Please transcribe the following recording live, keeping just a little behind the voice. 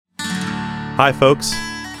Hi folks,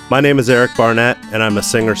 my name is Eric Barnett and I'm a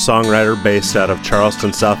singer-songwriter based out of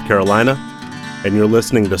Charleston, South Carolina, and you're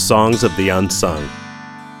listening to Songs of the Unsung.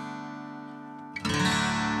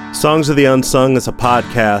 Songs of the Unsung is a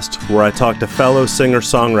podcast where I talk to fellow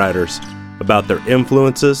singer-songwriters about their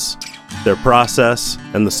influences, their process,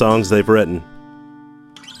 and the songs they've written.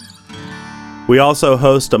 We also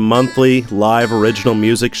host a monthly live original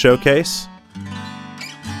music showcase.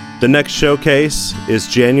 The next showcase is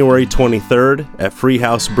January 23rd at Free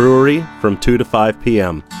House Brewery from 2 to 5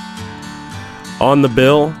 p.m. On the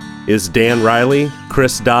bill is Dan Riley,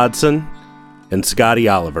 Chris Dodson, and Scotty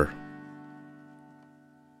Oliver.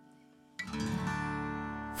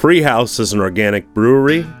 Free House is an organic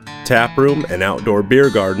brewery, tap room, and outdoor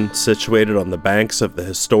beer garden situated on the banks of the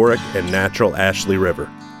historic and natural Ashley River.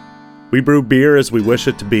 We brew beer as we wish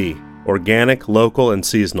it to be, organic, local, and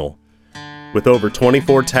seasonal. With over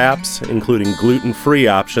 24 taps, including gluten-free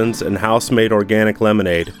options and house-made organic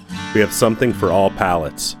lemonade, we have something for all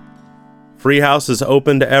palates. Free House is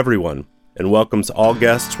open to everyone and welcomes all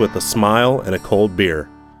guests with a smile and a cold beer.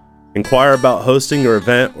 Inquire about hosting your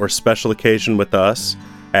event or special occasion with us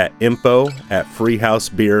at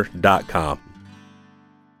info@freehousebeer.com.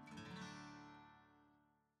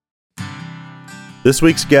 This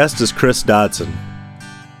week's guest is Chris Dodson.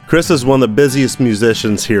 Chris is one of the busiest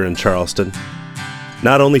musicians here in Charleston,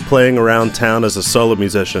 not only playing around town as a solo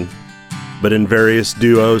musician, but in various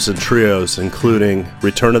duos and trios, including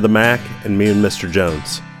Return of the Mac and Me and Mr.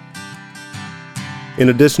 Jones. In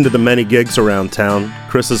addition to the many gigs around town,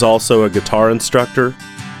 Chris is also a guitar instructor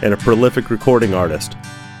and a prolific recording artist,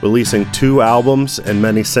 releasing 2 albums and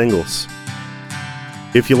many singles.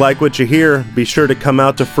 If you like what you hear, be sure to come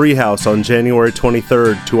out to Free House on January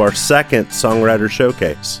 23rd to our second Songwriter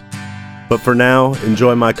Showcase. But for now,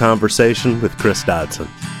 enjoy my conversation with Chris Dodson.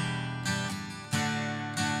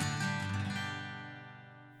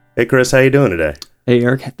 Hey Chris, how you doing today? Hey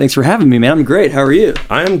Eric, thanks for having me, man. I'm great. How are you?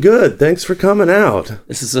 I am good. Thanks for coming out.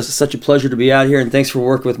 This is such a pleasure to be out here, and thanks for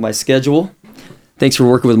working with my schedule.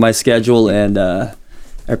 And I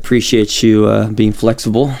appreciate you being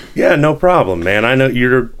flexible. Yeah, no problem, man. I know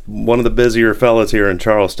you're one of the busier fellas here in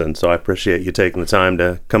Charleston, so I appreciate you taking the time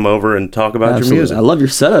to come over and talk about Absolutely. your music. I love your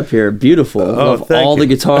setup here. Beautiful. I love all the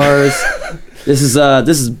guitars. This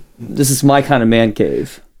is my kind of man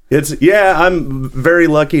cave. I'm very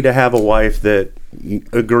lucky to have a wife that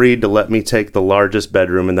agreed to let me take the largest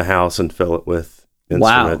bedroom in the house and fill it with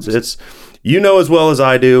instruments. Wow. It's, you know as well as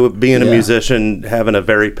I do, being a musician, having a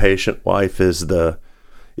very patient wife is the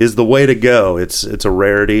way to go. It's a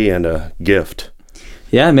rarity and a gift.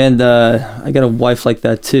 Yeah, man. I got a wife like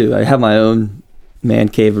that too. I have my own man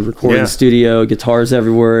cave, a recording studio, guitars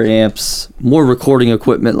everywhere, amps, more recording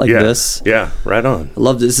equipment like this. Yeah, right on. I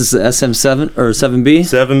love this. This is the SM7 or 7B?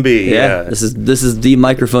 7B, yeah. This is the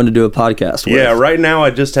microphone to do a podcast with. Yeah, right now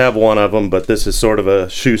I just have one of them, but this is sort of a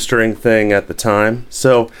shoestring thing at the time.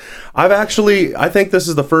 So I think this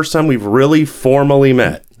is the first time we've really formally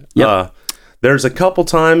met. Yep. There's a couple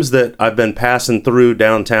times that I've been passing through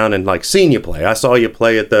downtown and like seen you play. I saw you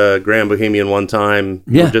play at the Grand Bohemian one time.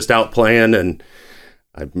 You were just out playing and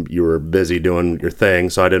you were busy doing your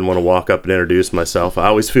thing, so I didn't want to walk up and introduce myself. I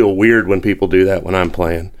always feel weird when people do that when I'm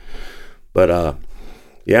playing. But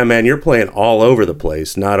yeah, man, you're playing all over the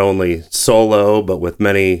place, not only solo, but with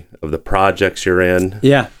many of the projects you're in.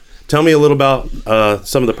 Yeah. Tell me a little about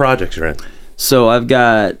some of the projects you're in. So I've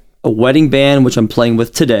got a wedding band, which I'm playing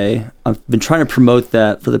with today. I've been trying to promote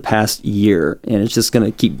that for the past year, and it's just going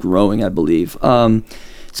to keep growing, I believe.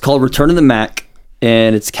 It's called Return of the Mac,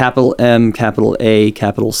 and it's capital M, capital A,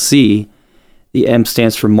 capital C. The M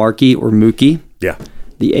stands for Marky or Mookie. Yeah.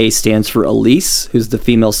 The A stands for Elise, who's the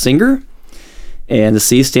female singer, and the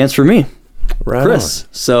C stands for me, Chris.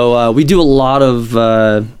 So we do a lot of,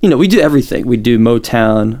 we do everything. We do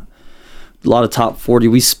Motown, a lot of top 40.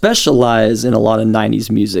 We specialize in a lot of 90s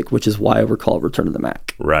music, which is why we're called Return of the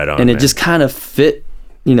Mac. Right on. And it just kind of fit,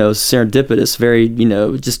 serendipitous, very,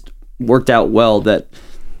 just worked out well that,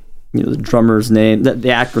 the drummer's name, that the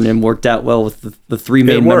acronym worked out well with the 3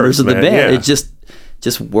 main members of the band. Yeah. It just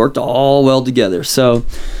worked all well together. So,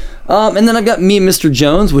 and then I've got Me and Mr.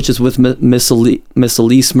 Jones, which is with Miss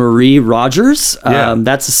Elise Marie Rogers.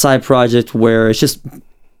 That's a side project where it's just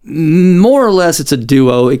more or less it's a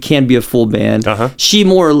duo. It can be a full band. She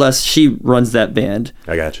more or less she runs that band.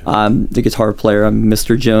 I got you. I'm the guitar player. I'm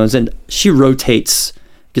Mr. Jones, and she rotates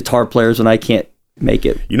guitar players when I can't make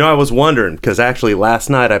it. I was wondering because actually last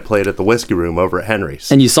night I played at the Whiskey Room over at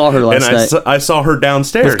Henry's, and you saw her last night. I saw her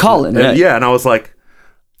downstairs with Colin. And I was like,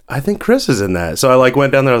 I think Chris is in that. So I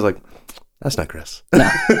went down there. I was like, That's not Chris. No,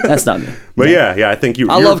 that's not me. But yeah, I think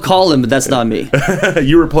I love calling, but that's not me.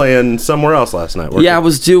 You were playing somewhere else last night. Yeah, I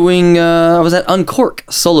was at Uncork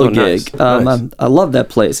solo gig. Nice. I love that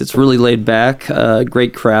place. It's really laid back,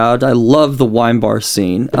 great crowd. I love the wine bar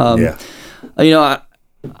scene.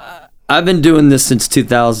 I've been doing this since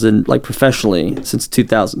 2000, like professionally, since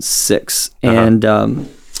 2006. And, and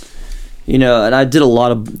I did a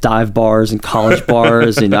lot of dive bars and college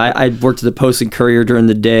bars. And I worked at the Post and Courier during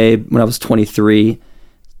the day when I was 23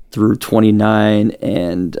 through 29.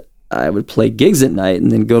 And I would play gigs at night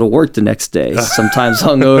and then go to work the next day. Sometimes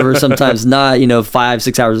hungover, sometimes not,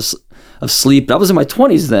 5-6 hours of sleep. But I was in my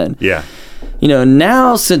 20s then. Yeah.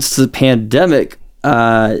 Now since the pandemic,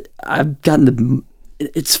 I've gotten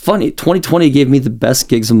it's funny. 2020 gave me the best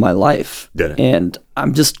gigs of my life. Did it? And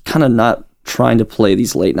I'm just kind of not trying to play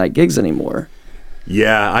these late night gigs anymore.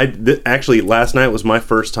 Yeah, actually last night was my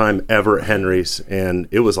first time ever at Henry's, and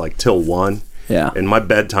it was like till 1. Yeah. And my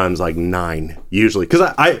bedtime's like 9 usually, because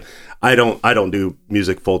I don't do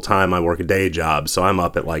music full time. I work a day job, so I'm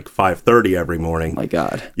up at like 5:30 every morning. My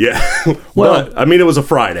God. Yeah. Well, but, it was a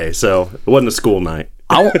Friday, so it wasn't a school night.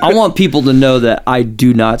 I want people to know that I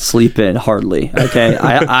do not sleep in hardly. Okay.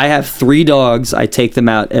 I have 3 dogs. I take them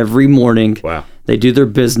out every morning. Wow. They do their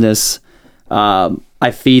business.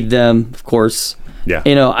 I feed them, of course. Yeah.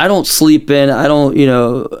 I don't sleep in. I don't,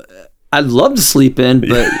 I'd love to sleep in,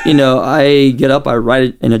 but, I get up, I write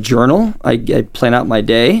it in a journal. I plan out my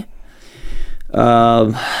day.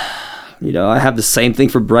 I have the same thing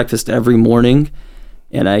for breakfast every morning,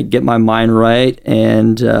 and I get my mind right.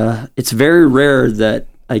 And it's very rare that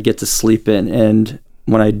I get to sleep in. And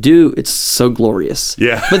when I do, it's so glorious.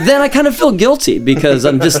 Yeah. But then I kind of feel guilty because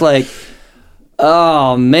I'm just like,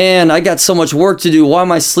 oh man, I got so much work to do. Why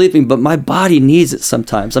am I sleeping? But my body needs it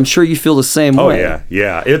sometimes. I'm sure you feel the same way. Oh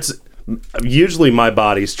yeah. It's usually my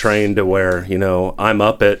body's trained to where, I'm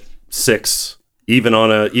up at 6, even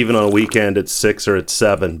on a weekend it's 6 or it's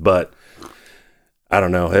 7, but I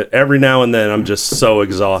don't know. Every now and then I'm just so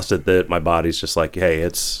exhausted that my body's just like, hey,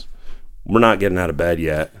 we're not getting out of bed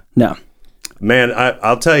yet. No. Man,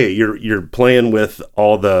 I'll tell you, you're playing with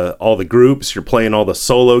all the groups, you're playing all the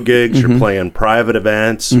solo gigs, you're playing private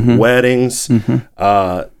events, weddings,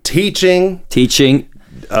 teaching,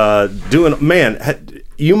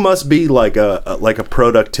 you must be like a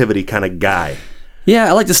productivity kind of guy. Yeah,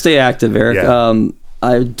 I like to stay active, Eric. Yeah.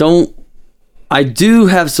 I do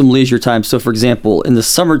have some leisure time. So, for example, in the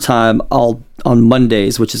summertime, on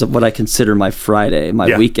Mondays, which is what I consider my Friday,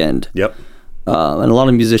 my weekend. Yep. And a lot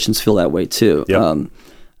of musicians feel that way too. Yep.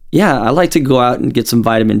 I like to go out and get some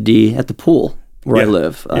vitamin D at the pool where I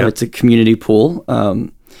live. It's a community pool.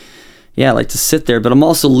 I like to sit there, but I'm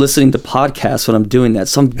also listening to podcasts when I'm doing that.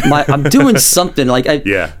 So I'm doing something like I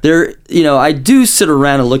do sit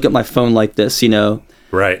around and look at my phone like this,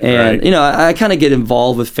 Right. And, I kind of get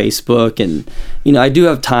involved with Facebook, and, I do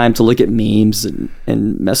have time to look at memes and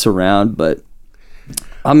mess around, but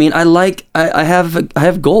I mean, I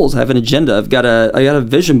have goals. I have an agenda. I got a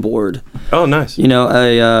vision board. Oh, nice.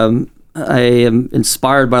 I am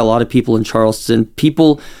inspired by a lot of people in Charleston.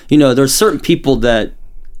 People, there's certain people that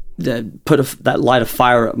put that light of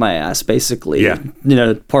fire up my ass, basically. Yeah.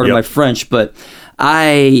 Part of my French, but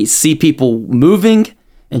I see people moving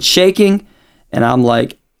and shaking, and I'm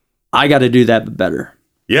like, I got to do that but better.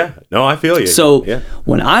 Yeah. No, I feel you. So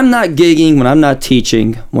when I'm not gigging, when I'm not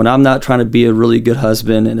teaching, when I'm not trying to be a really good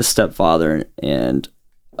husband and a stepfather and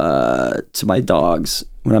to my dogs,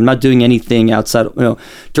 when I'm not doing anything outside,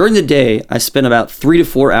 during the day, I spend about 3 to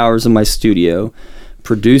 4 hours in my studio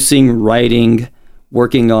producing, writing,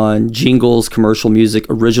 working on jingles, commercial music,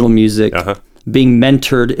 original music, being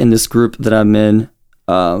mentored in this group that I'm in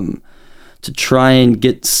to try and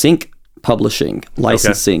get sync publishing,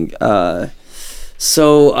 licensing.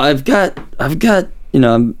 So I've got, I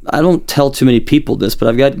don't tell too many people this, but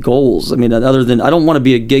I've got goals. I mean, other than I don't want to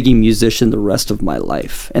be a gigging musician the rest of my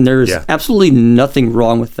life. And there's absolutely nothing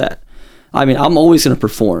wrong with that. I mean, I'm always going to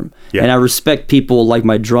perform. Yeah. And I respect people like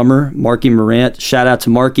my drummer, Marky Morant. Shout out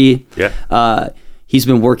to Marky. Yeah. He's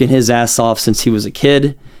been working his ass off since he was a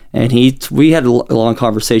kid. And we had a long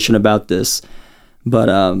conversation about this.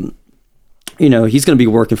 But, he's going to be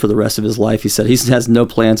working for the rest of his life. He said he has no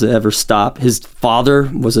plans to ever stop. His father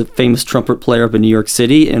was a famous trumpet player up in New York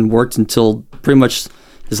City and worked until pretty much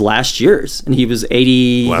his last years. And he was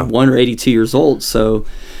 81 or 82 years old. So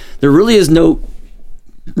there really is no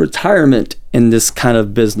retirement in this kind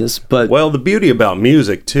of business. But the beauty about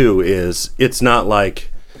music too is it's not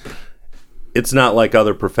like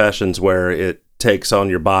other professions where it takes on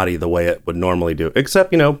your body the way it would normally do.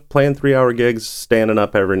 Except, playing 3-hour gigs, standing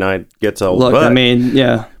up every night gets old. Look,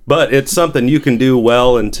 yeah. But it's something you can do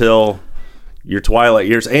well until your twilight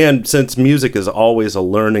years. And since music is always a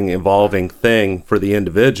learning, evolving thing for the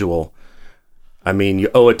individual, you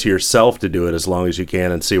owe it to yourself to do it as long as you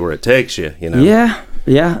can and see where it takes you, Yeah.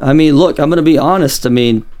 Look, I'm going to be honest.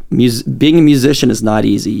 Being a musician is not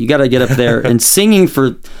easy. You got to get up there and singing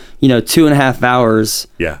for, 2.5 hours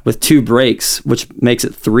with 2 breaks, which makes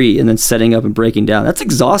it 3, and then setting up and breaking down. That's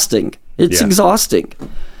exhausting. It's exhausting.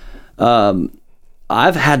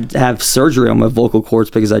 I've had to have surgery on my vocal cords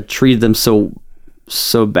because I treated them so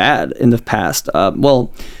bad in the past. I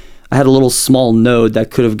had a little small node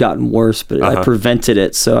that could have gotten worse, but I prevented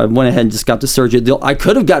it. So I went ahead and just got the surgery. I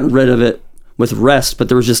could have gotten rid of it with rest, but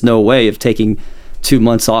there was just no way of taking 2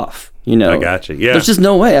 months off. I got you. Yeah. There's just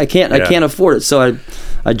no way. I can't afford it. So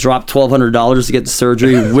I dropped $1,200 to get the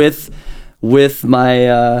surgery with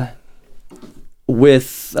my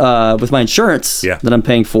insurance that I'm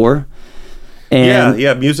paying for.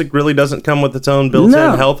 And music really doesn't come with its own built-in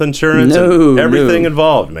health insurance and everything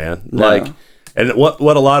involved, man. No. And what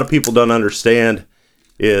a lot of people don't understand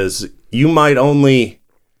is you might only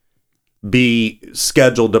be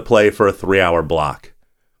scheduled to play for a 3-hour block,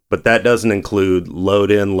 but that doesn't include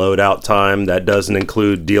load in, load out time. That doesn't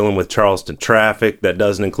include dealing with Charleston traffic. That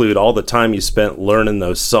doesn't include all the time you spent learning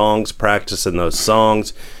those songs, practicing those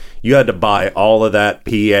songs. You had to buy all of that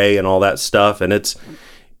PA and all that stuff, and it's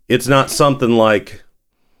not something like,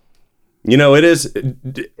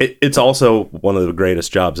 it's also one of the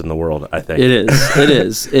greatest jobs in the world, I think. It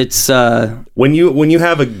is. It's when you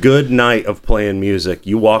have a good night of playing music,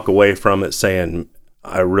 you walk away from it saying,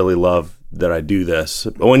 I really love that I do this.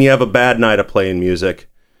 But when you have a bad night of playing music,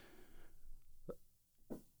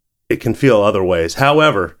 it can feel other ways.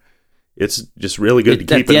 However, it's just really good to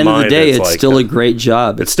keep in mind. At the end of the day, it's still a great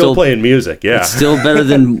job. It's still playing music, yeah. It's still better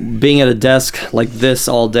than being at a desk like this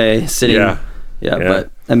all day, sitting. Yeah. But,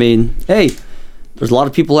 hey, there's a lot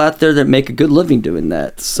of people out there that make a good living doing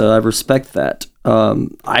that, so I respect that.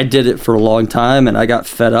 I did it for a long time, and I got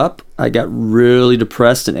fed up. I got really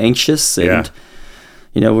depressed and anxious, and,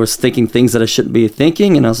 was thinking things that I shouldn't be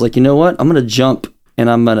thinking, and I was like, you know what? I'm going to jump, and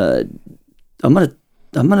I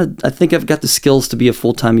think I've got the skills to be a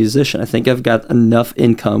full-time musician. I think I've got enough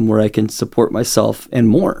income where I can support myself and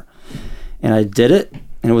more. And I did it,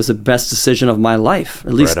 and it was the best decision of my life,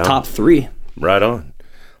 at least top 3. Right on.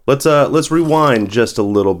 Let's rewind just a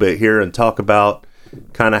little bit here and talk about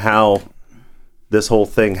kind of how this whole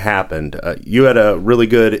thing happened. You had a really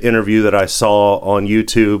good interview that I saw on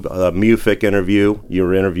YouTube, a MUFIC interview. You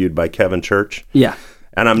were interviewed by Kevin Church. Yeah.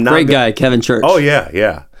 And I'm not great guy, Kevin Church. Oh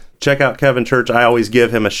yeah. Check out Kevin Church. I always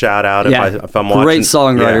give him a shout out if I'm watching. Great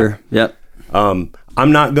songwriter. Yeah. Yep.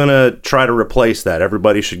 I'm not going to try to replace that.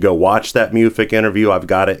 Everybody should go watch that MUFIC interview. I've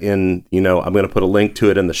got it in, I'm going to put a link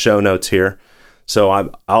to it in the show notes here. So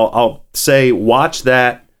I'll say watch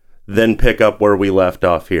that, then pick up where we left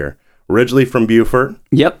off here. Originally from Beaufort.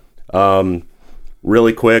 Yep.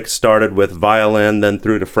 Really quick, started with violin, then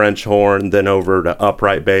through to French horn, then over to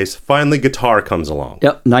upright bass. Finally, guitar comes along.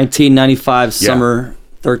 Yep. 1995 summer,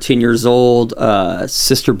 13 years old.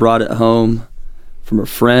 Sister brought it home from a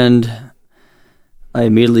friend. I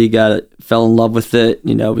immediately fell in love with it.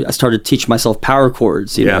 I started teaching myself power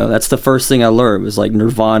chords. That's the first thing I learned. It was like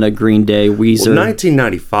Nirvana, Green Day, Weezer. Well,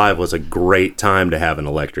 1995 was a great time to have an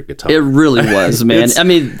electric guitar. It really was, man.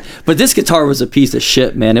 But this guitar was a piece of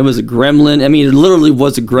shit, man. It was a gremlin. It literally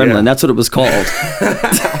was a gremlin. Yeah. That's what it was called.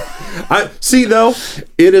 See, though,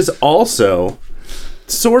 it is also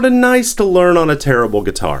sort of nice to learn on a terrible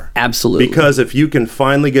guitar. Absolutely. Because if you can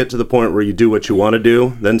finally get to the point where you do what you want to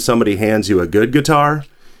do, then somebody hands you a good guitar.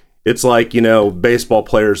 It's like, baseball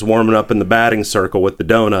players warming up in the batting circle with the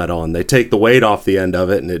donut on. They take the weight off the end of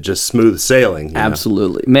it and it just smooth sailing.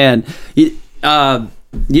 Absolutely. Man, I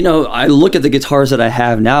look at the guitars that I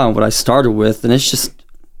have now and what I started with, and it's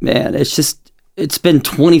been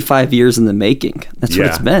 25 years in the making. That's what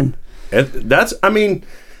it's been. That's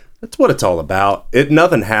what it's all about.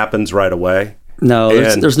 Nothing happens right away. No,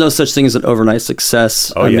 there's no such thing as an overnight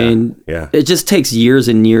success. It just takes years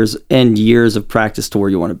and years and years of practice to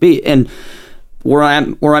where you want to be. And where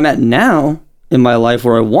I'm at now in my life,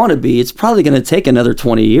 where I want to be, it's probably going to take another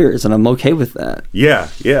 20 years, and I'm okay with that. Yeah.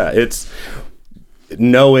 It's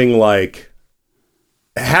knowing, like,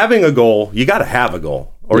 having a goal. You got to have a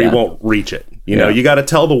goal, or you won't reach it. You got to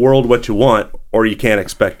tell the world what you want, or you can't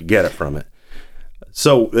expect to get it from it.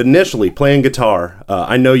 So initially playing guitar,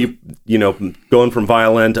 I know you know, going from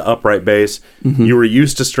violin to upright bass, you were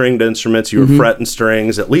used to stringed instruments. You were fretting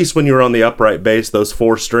strings. At least when you were on the upright bass, those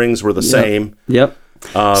 4 strings were the same. Yep.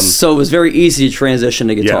 So it was very easy to transition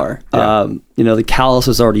to guitar. Yeah. You know, the callus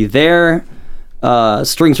was already there.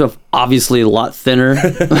 Strings were obviously a lot thinner.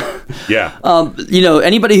 Yeah. You know,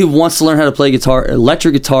 anybody who wants to learn how to play guitar,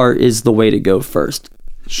 electric guitar is the way to go first.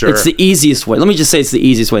 Sure. It's the easiest way. Let me just say it's the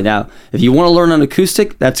easiest way. Now, if you want to learn on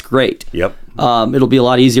acoustic, that's great. Yep. It'll be a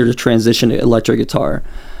lot easier to transition to electric guitar.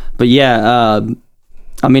 But yeah,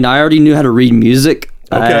 I mean, I already knew how to read music.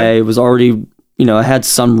 Okay. I was already, you know, I had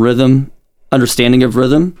some understanding of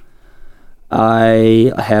rhythm.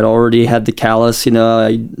 I had already had the callus, you know,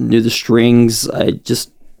 I knew the strings. I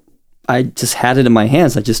just had it in my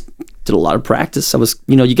hands. I just did a lot of practice. I was,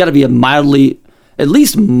 you know, you got to be at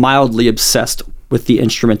least mildly obsessed with the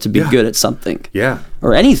instrument to be good at something. Yeah.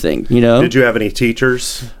 Or anything, you know. Did you have any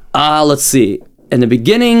teachers? Let's see. In the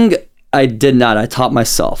beginning, I did not. I taught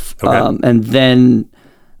myself. Okay. And then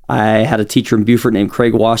I had a teacher in Beaufort named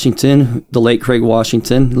Craig Washington, the late Craig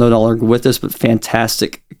Washington, no longer with us, but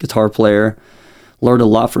fantastic guitar player. Learned a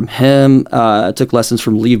lot from him. I took lessons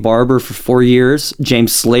from Lee Barber for 4 years,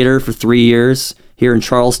 James Slater for 3 years here in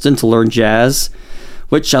Charleston to learn jazz,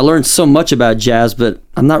 which I learned so much about jazz, but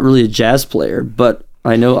I'm not really a jazz player, but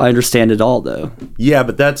I understand it all though. Yeah,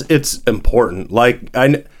 but it's important. Like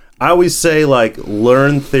I always say, like,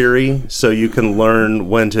 learn theory so you can learn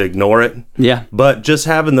when to ignore it. Yeah. But just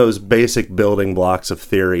having those basic building blocks of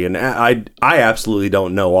theory, and I absolutely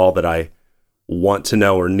don't know all that I want to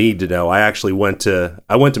know or need to know. I actually went to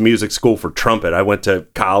music school for trumpet. I went to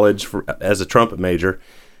college as a trumpet major,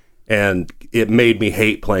 and it made me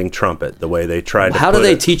hate playing trumpet the way they tried to. How do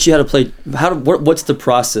they teach you how to play? What's the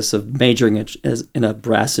process of majoring in a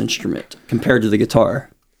brass instrument compared to the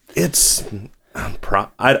guitar? It's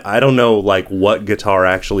I don't know like what guitar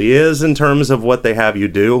actually is in terms of what they have you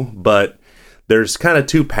do, but there's kind of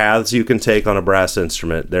 2 paths you can take on a brass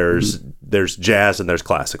instrument. There's jazz and there's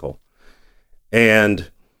classical. And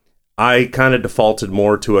I kind of defaulted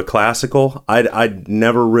more to a classical. I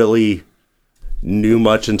never really knew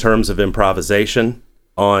much in terms of improvisation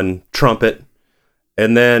on trumpet.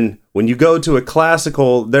 And then when you go to a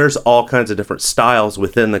classical, there's all kinds of different styles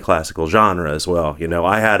within the classical genre as well. You know,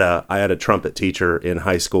 I had a trumpet teacher in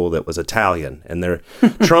high school that was Italian, and their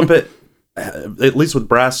trumpet, at least with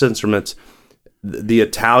brass instruments, the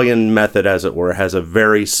Italian method, as it were, has a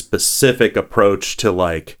very specific approach to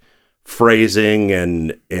like phrasing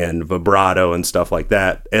and vibrato and stuff like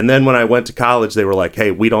that. And then when I went to college, they were like, hey,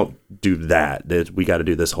 we don't do that. We got to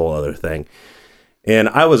do this whole other thing. And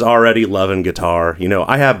I was already loving guitar. You know,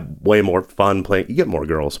 I have way more fun playing. You get more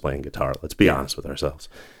girls playing guitar. Let's be honest with ourselves.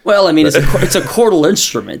 Well, I mean, it's a chordal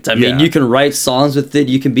instrument. I mean, you can write songs with it.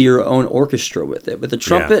 You can be your own orchestra with it. With the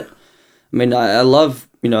trumpet, I mean, I love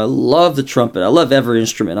the trumpet. I love every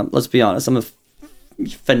instrument. Let's be honest. I'm a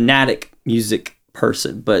fanatic music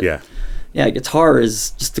person, but yeah, guitar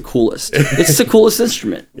is just the coolest. It's the coolest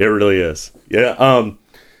instrument. It really is. Yeah.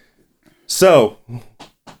 So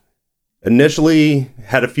initially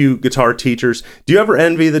had a few guitar teachers. Do you ever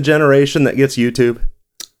envy the generation that gets YouTube?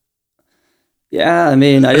 Yeah, I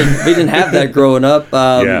mean, we didn't have that growing up.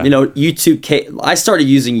 You know, YouTube. I started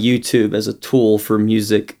using YouTube as a tool for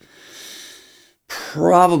music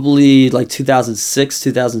probably like 2006,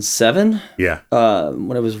 2007. Yeah.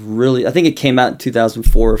 When it was really, I think it came out in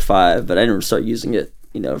 2004 or 5, but I didn't start using it,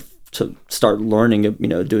 you know, to start learning, you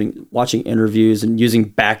know, watching interviews and using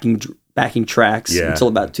backing tracks until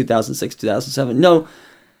about 2006, 2007. No,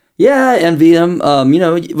 yeah, I envy them. You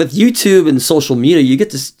know, with YouTube and social media, you get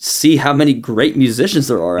to see how many great musicians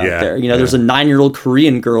there are out there. You know, there's a 9-year-old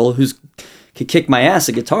Korean girl who could kick my ass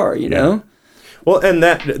at guitar, you know? Well, and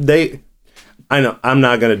I know I'm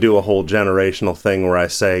not going to do a whole generational thing where I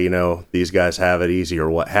say, you know, these guys have it easy or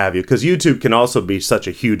what have you, because YouTube can also be such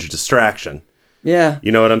a huge distraction. Yeah.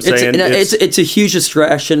 You know what I'm saying? It's a huge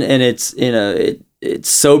distraction, and it's, you know, it's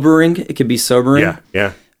sobering. It can be sobering. Yeah,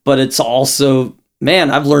 yeah. But it's also,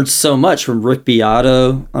 man, I've learned so much from Rick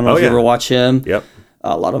Beato. I don't know if you ever watch him. Yep.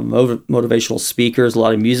 A lot of motivational speakers, a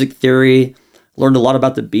lot of music theory. Learned a lot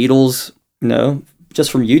about the Beatles, you know, just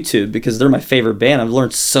from YouTube, because they're my favorite band. I've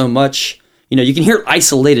learned so much. You know, you can hear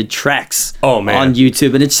isolated tracks on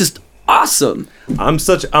YouTube, and it's just awesome. I'm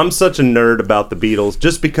such a nerd about the Beatles,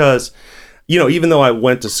 just because, you know, even though I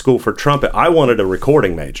went to school for trumpet, I wanted a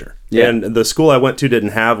recording major. Yeah. And the school I went to didn't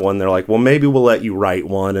have one. They're like, well, maybe we'll let you write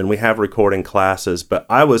one, and we have recording classes. But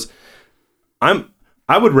I would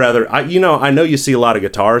rather, you know, I know you see a lot of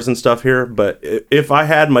guitars and stuff here, but if I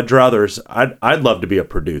had my druthers, I'd love to be a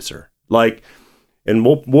producer. Like, and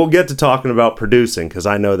we'll get to talking about producing, because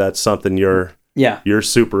I know that's something you're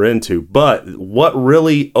super into. But what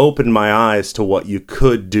really opened my eyes to what you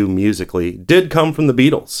could do musically did come from the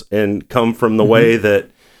Beatles, and come from the way that,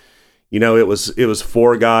 it was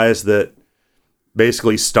four guys that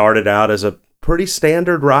basically started out as a pretty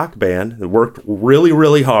standard rock band that worked really,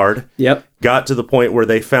 really hard. Yep. Got to the point where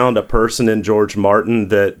they found a person in George Martin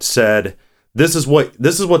that said, this is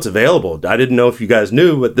what's available. I didn't know if you guys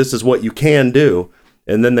knew, but this is what you can do.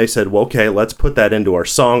 And then they said, well, okay, let's put that into our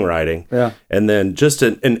songwriting. Yeah. And then just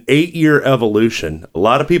an 8-year evolution. A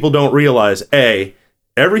lot of people don't realize, A,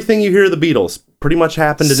 everything you hear of the Beatles pretty much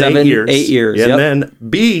happened in 8 years. 8 years. And then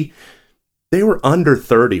B, they were under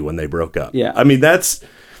 30 when they broke up. Yeah. I mean,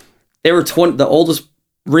 they were 20. The oldest,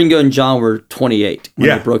 Ringo and John, were 28 when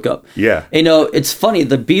they broke up. Yeah. It's funny.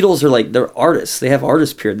 The Beatles are they're artists. They have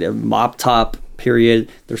artist period. They have Mop Top period.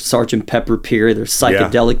 Their Sgt. Pepper period. Their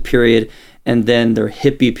psychedelic period. And then their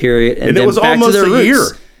hippie period. And then it was back almost to their a year.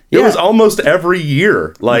 roots. It was almost every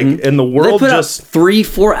year. And the world they put just out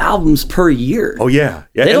 3-4 albums per year. Oh yeah.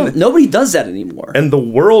 Nobody does that anymore. And the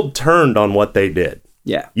world turned on what they did.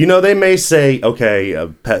 Yeah. They may say,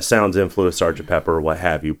 okay, Pet Sounds influenced Sgt. Pepper or what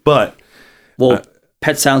have you, but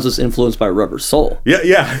Pet Sounds was influenced by Rubber Soul.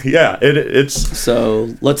 Yeah. It's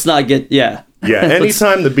so let's not get Yeah.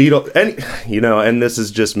 Anytime the Beatles, and this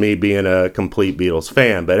is just me being a complete Beatles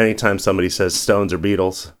fan, but anytime somebody says Stones or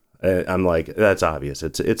Beatles, I'm like, that's obvious.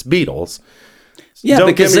 It's Beatles. Yeah, don't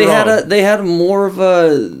because they had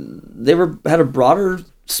a broader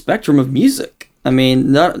spectrum of music. I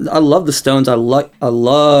mean, I love the Stones. I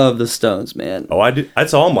love the Stones, man. Oh, I did. I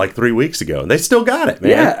saw them like 3 weeks ago, and they still got it,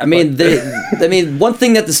 man. Yeah, I mean, one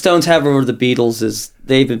thing that the Stones have over the Beatles is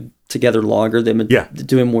they've been together longer. They've been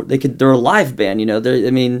doing more. They're a live band, They're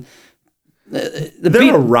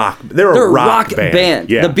a rock band.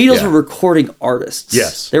 Yeah, the Beatles were recording artists.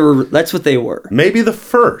 Yes, That's what they were. Maybe the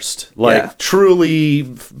first, truly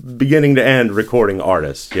beginning to end recording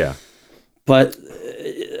artists. Yeah, but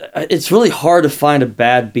it's really hard to find a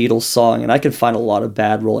bad Beatles song, and I can find a lot of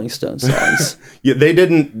bad Rolling Stones songs. They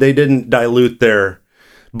didn't dilute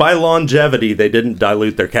by longevity. They didn't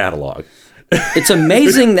dilute their catalog. It's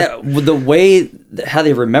amazing that the way how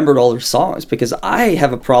they remembered all their songs, because I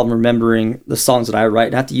have a problem remembering the songs that I write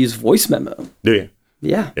and have to use voice memo. Do you?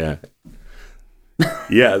 Yeah. Yeah.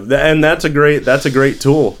 Yeah, and that's a great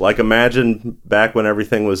tool. Like, imagine back when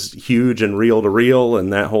everything was huge and reel to reel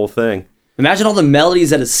and that whole thing. Imagine all the melodies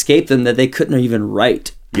that escaped them that they couldn't even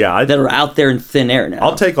write. Yeah, that are out there in thin air now.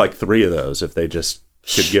 I'll take like 3 of those if they just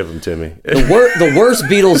could give them to me. The worst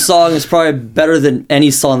Beatles song is probably better than any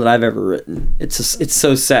song that I've ever written. It's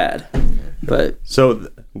so sad, but so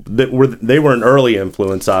they were an early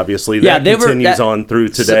influence, obviously. That continues on through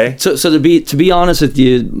today. So to be honest with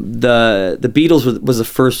you, the Beatles was the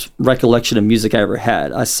first recollection of music I ever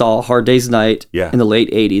had. I saw Hard Day's Night in the late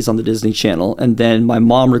 '80s on the Disney Channel, and then my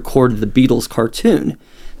mom recorded the Beatles cartoon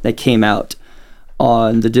that came out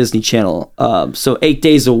on the Disney Channel. So 8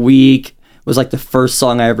 Days a Week was like the first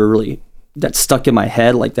song I ever that stuck in my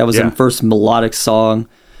head. Like that was the first melodic song.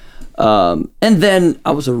 And then I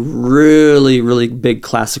was a really, really big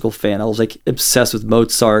classical fan. I was like obsessed with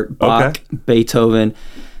Mozart, Bach, Beethoven,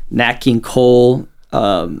 Nat King Cole,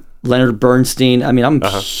 Leonard Bernstein. I mean, I'm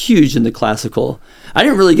huge into classical. I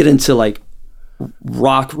didn't really get into like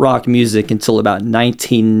rock music until about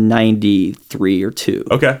 1993 or 2.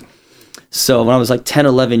 Okay. So when I was like 10,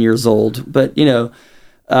 11 years old, but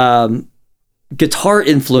guitar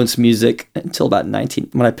influenced music until about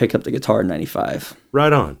 19 when I picked up the guitar in 95.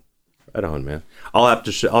 Right on, man.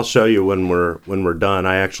 I'll show you when we're done.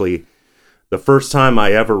 The first time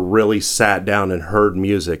I ever really sat down and heard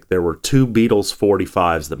music, there were 2 Beatles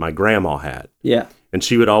 45s that my grandma had. Yeah. And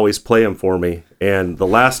she would always play them for me. And the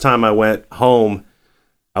last time I went home,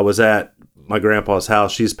 I was at my grandpa's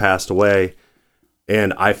house. She's passed away.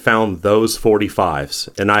 And I found those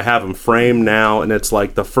 45s, and I have them framed now, and it's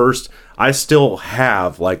like I still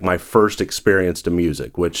have like my first experience to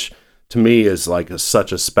music, which to me is like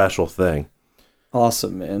such a special thing.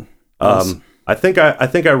 Awesome, man. Awesome. I think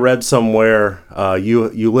I read somewhere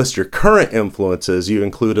you list your current influences. You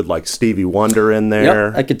included like Stevie Wonder in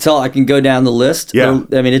there. Yep, I could tell. I can go down the list. Yeah.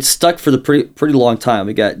 I mean, it's stuck for the pretty long time.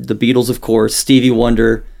 We got the Beatles, of course, Stevie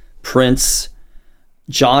Wonder, Prince,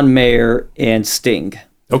 John Mayer, and Sting.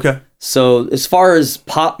 Okay. So as far as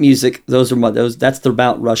pop music, that's the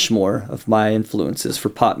Mount Rushmore of my influences for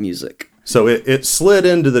pop music. So it slid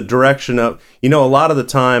into the direction of, a lot of the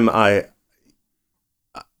time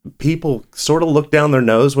people sort of look down their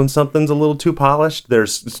nose when something's a little too polished.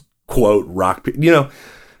 There's quote rock,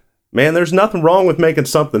 man, there's nothing wrong with making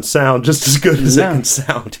something sound just as good as it can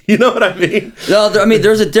sound. You know what I mean? No, I mean,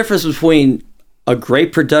 there's a difference between a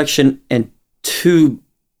great production and too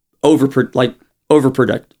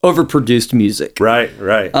overproduced music. Right.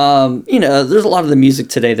 There's a lot of the music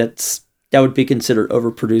today that would be considered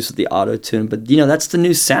overproduced with the auto-tune, but that's the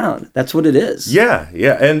new sound. That's what it is. Yeah.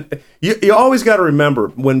 And you always got to remember,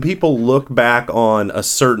 when people look back on a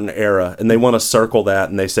certain era and they want to circle that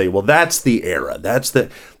and they say, well, that's the era.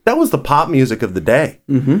 That was the pop music of the day.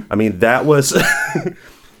 Mm-hmm. I mean, that was...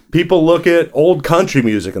 People look at old country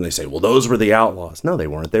music and they say, well, those were the outlaws. No, they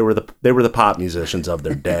weren't. They were the pop musicians of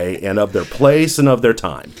their day and of their place and of their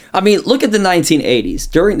time. I mean, look at the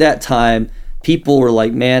 1980s. During that time, people were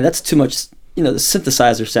like, man, that's too much, the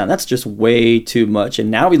synthesizer sound. That's just way too much.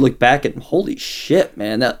 And now we look back and holy shit,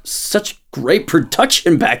 man, that's such great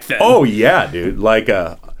production back then. Oh, yeah, dude. Like,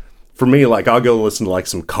 for me, like, I'll go listen to, like,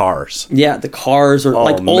 some Cars. Yeah, the Cars or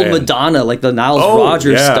old Madonna, like the Niles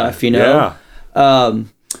Rodgers stuff, Yeah.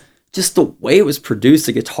 Just the way it was produced,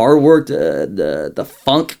 the guitar work, the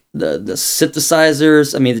funk, the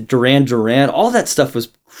synthesizers. I mean, the Duran, all that stuff was...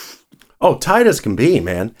 Oh, tight as can be,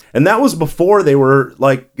 man. And that was before they were,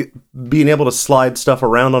 like, being able to slide stuff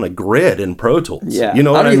around on a grid in Pro Tools. Yeah. You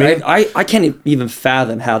know what I mean? I can't even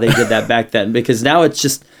fathom how they did that back then, because now it's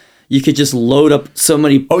just... You could just load up so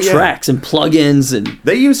many tracks and plugins. And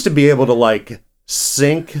they used to be able to, like,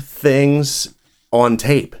 sync things on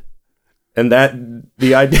tape. And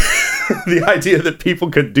the idea... the idea that people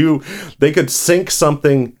they could sync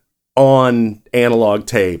something on analog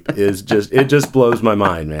tape it just blows my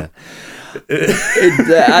mind, man.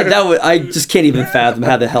 I just can't even fathom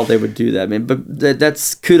how the hell they would do that, man. But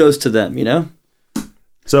that's kudos to them,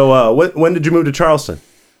 So when did you move to Charleston?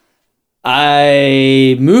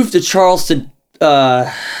 I moved to Charleston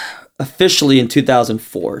officially in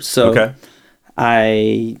 2004. So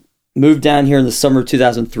I moved down here in the summer of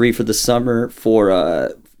 2003 for the summer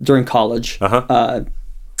during college. And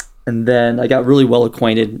then I got really well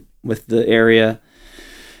acquainted with the area,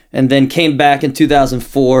 and then came back in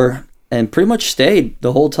 2004 and pretty much stayed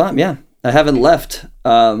the whole time. Yeah, I haven't left.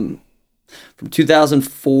 From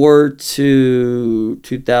 2004 to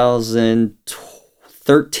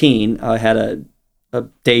 2013, I had a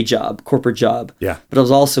day job, corporate job. Yeah. But I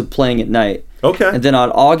was also playing at night. Okay. And then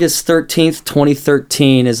on August 13th,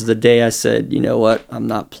 2013 is the day I said, you know what, I'm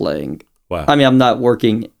not playing. Wow. I mean, I'm not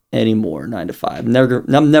working anymore, 9 to 5. I'm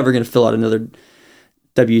never going to fill out another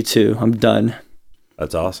W-2. I'm done.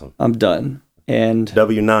 That's awesome. I'm done. And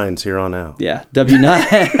W-9's here on out. Yeah,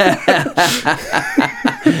 W-9.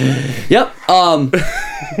 Yep.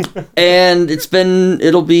 And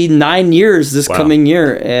it'll be 9 years this coming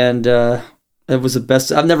year. And it was the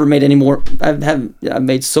best. I've never made any more. I've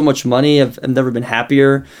made so much money. I've never been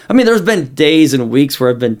happier. I mean, there's been days and weeks where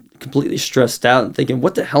I've been completely stressed out and thinking,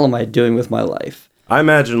 what the hell am I doing with my life? I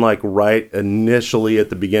imagine, like, right initially at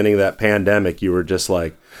the beginning of that pandemic, you were just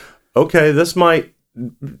like, okay, this might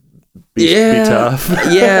be tough.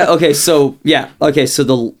 Yeah. Okay. So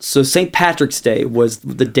St. Patrick's Day was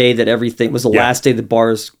the day that everything was the last day the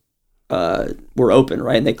bars were open,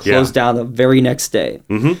 right? And they closed down the very next day.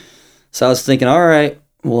 Mm-hmm. So I was thinking, all right,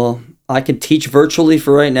 well, I can teach virtually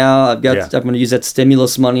for right now. I'm going to use that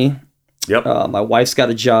stimulus money. Yep. My wife's got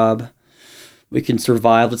a job. We can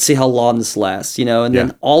survive. Let's see how long this lasts, And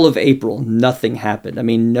then all of April, nothing happened. I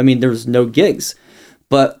mean, there was no gigs.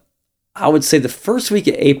 But I would say the first week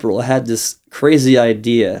of April, I had this crazy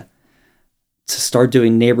idea to start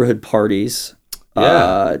doing neighborhood parties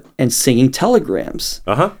and singing telegrams.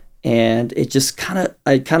 Uh-huh. And it just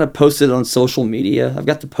I kind of posted it on social media. I've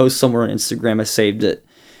got the post somewhere on Instagram. I saved it.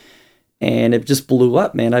 And it just blew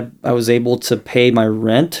up, man. I was able to pay my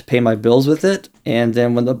rent, pay my bills with it. And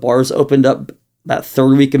then when the bars opened up that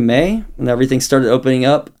third week of May, when everything started opening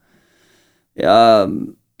up,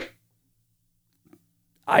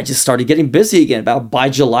 I just started getting busy again. By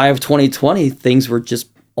July of 2020, things were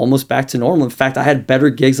just almost back to normal. In fact, I had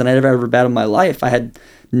better gigs than I'd ever had in my life. I had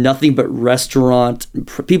nothing but restaurant.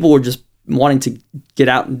 People were just wanting to get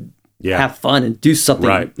out and have fun and do something.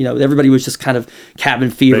 Right. Everybody was just kind of cabin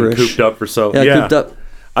feverish. Been cooped up for cooped up.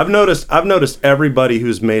 I've noticed everybody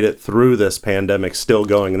who's made it through this pandemic still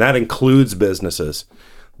going, and that includes businesses.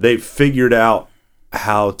 They've figured out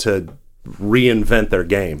how to reinvent their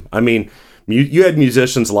game. I mean, you had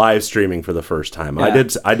musicians live streaming for the first time. Yeah.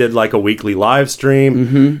 I did like a weekly live stream.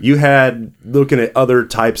 Mm-hmm. You had looking at other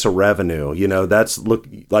types of revenue. That's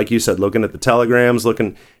like you said, looking at the telegrams,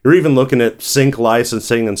 you're even looking at sync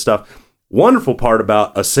licensing and stuff. Wonderful part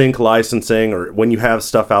about a sync licensing or when you have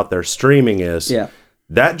stuff out there streaming is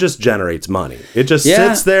that just generates money. It just Yeah.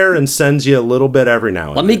 sits there and sends you a little bit every now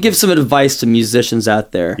and Let then. me give some advice to musicians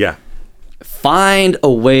out there. Yeah. Find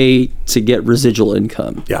a way to get residual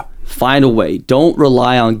income. Yeah. Find a way. Don't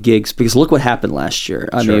rely on gigs, because look what happened last year.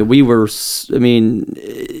 I Sure. mean,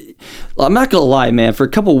 I'm not going to lie, man. For a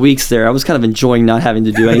couple of weeks there, I was kind of enjoying not having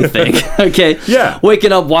to do anything. Okay. Yeah.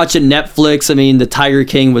 Waking up, watching Netflix. I mean, the Tiger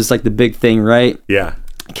King was like the big thing, right? Yeah.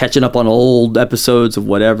 Catching up on old episodes of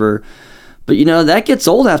whatever. But that gets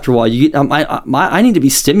old after a while. I need to be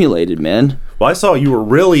stimulated, man. Well, I saw you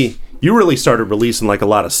really started releasing like a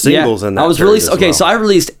lot of singles in that. I was period released. as Okay, well. so I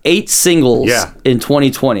released 8 singles Yeah. in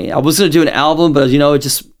 2020. I was going to do an album, but it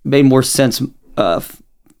just made more sense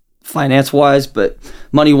finance wise, but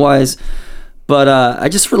money wise. But I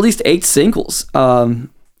just released 8 singles, and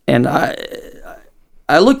I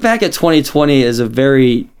look back at 2020 as a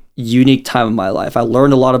very unique time of my life. I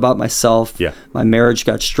learned a lot about myself. Yeah. My marriage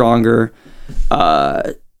got stronger.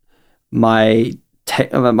 My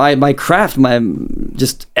craft,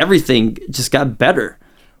 just everything just got better.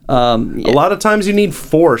 A lot of times you need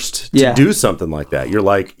forced to Yeah. do something like that. You're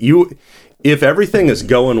like, if everything is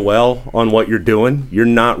going well on what you're doing, you're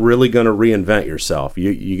not really going to reinvent yourself.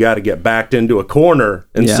 You got to get backed into a corner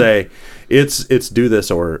and Yeah. say, it's do this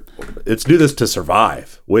to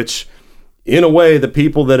survive, which in a way the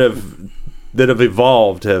people that have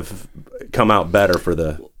evolved have come out better for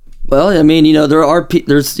the. Well, I mean,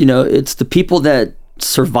 it's the people that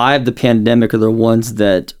survived the pandemic are the ones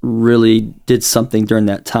that really did something during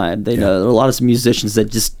that time. There are a lot of musicians that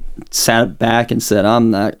just sat back and said, I'm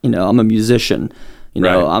not, I'm a musician,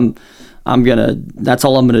 Right. that's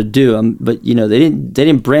all I'm going to do. But they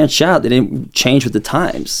didn't branch out. They didn't change with the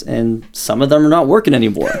times. And some of them are not working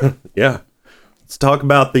anymore. Yeah. Let's talk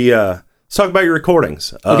about your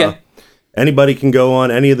recordings. Okay. Anybody can go on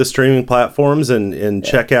any of the streaming platforms and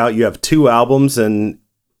check out. You have 2 albums, and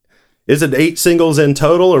is it 8 singles in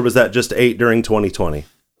total, or was that just 8 during 2020?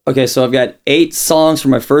 Okay, so I've got 8 songs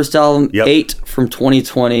from my first album, Yep. 8 from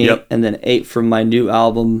 2020, Yep. and then 8 from my new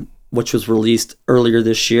album, which was released earlier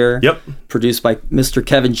this year. Yep. Produced by Mr.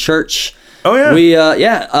 Kevin Church. Oh yeah.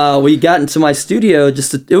 We got into my studio.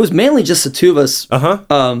 It was mainly just the 2 of us.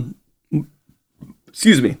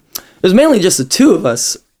 Excuse me. It was mainly just the 2 of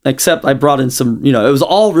us. Except I brought in some, it was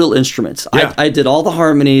all real instruments. Yeah. I did all the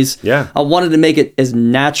harmonies. Yeah. I wanted to make it as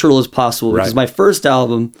natural as possible because Right. my first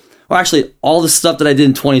album, or actually all the stuff that I did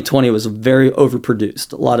in 2020 was very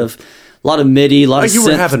overproduced. A lot of MIDI, a lot of You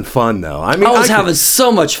were synth. having fun though. I mean, I was having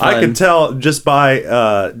so much fun. I could tell just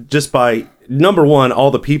by number one, all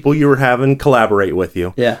the people you were having collaborate with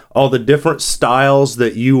you. Yeah. All the different styles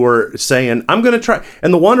that you were saying, I'm going to try.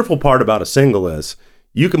 And the wonderful part about a single is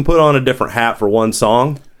you can put on a different hat for one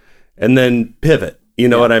song and then pivot. You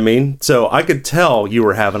know what I mean? So I could tell you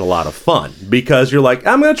were having a lot of fun because you're like,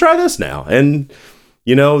 I'm going to try this now. And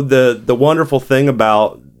the wonderful thing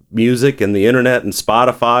about music and the internet and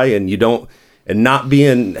Spotify and not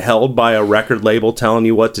being held by a record label telling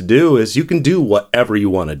you what to do is you can do whatever you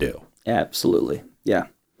want to do. Absolutely. Yeah.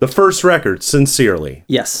 The first record, Sincerely,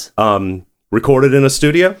 Yes. recorded in a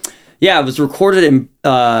studio. Yeah, it was recorded in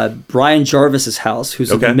Brian Jarvis's house,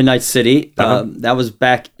 who's Okay. in Midnight City. Uh-huh. That was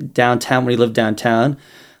back downtown when he lived downtown.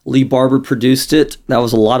 Lee Barber produced it. That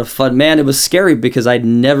was a lot of fun. Man, it was scary because I'd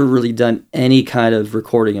never really done any kind of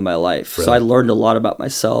recording in my life. Really? So I learned a lot about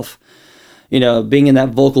myself. Being in that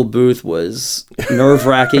vocal booth was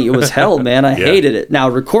nerve-wracking. It was hell, man. I hated it. Now,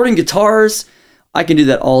 recording guitars, I can do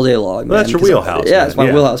that all day long. Well, that's your wheelhouse. Yeah, man. it's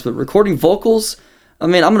my wheelhouse. But recording vocals, I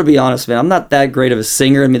mean, I'm going to be honest, man. I'm not that great of a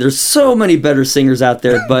singer. I mean, there's so many better singers out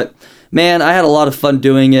there. But, man, I had a lot of fun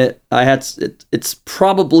doing it. It's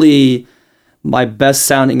probably my best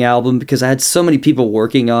sounding album because I had so many people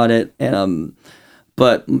working on it. And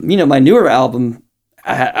but my newer album,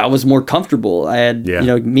 I was more comfortable. I had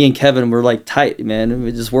me and Kevin were like tight, man. We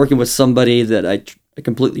were just working with somebody that I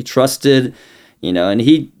completely trusted, and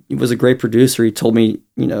he was a great producer. He told me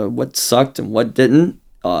what sucked and what didn't.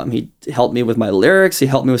 He helped me with my lyrics. He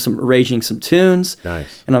helped me with arranging some tunes.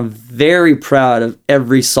 Nice. And I'm very proud of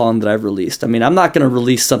every song that I've released. I mean, I'm not going to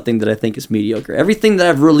release something that I think is mediocre. Everything that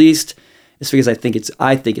I've released is because I think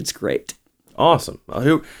it's great. Awesome.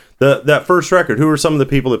 That first record, who were some of the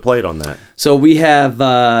people that played on that? So we got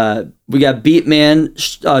Beatman,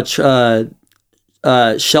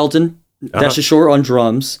 Shelton, Deshashore on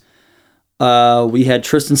drums. We had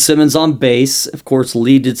Tristan Simmons on bass. Of course,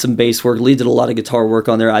 Lee did some bass work. Lee did a lot of guitar work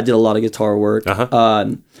on there. I did a lot of guitar work.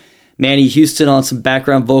 Manny Houston on some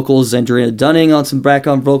background vocals. Andrea Dunning on some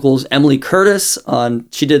background vocals. Emily Curtis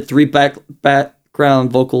she did 3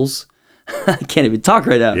 background vocals. I can't even talk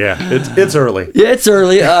right now. Yeah, it's early. Yeah, it's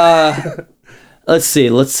early. Let's see.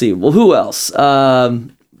 Well, who else?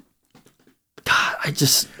 God,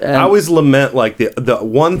 I always lament, like, the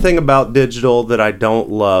one thing about digital that I don't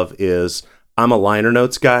love is I'm a liner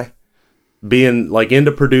notes guy. Being, like,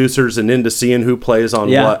 into producers and into seeing who plays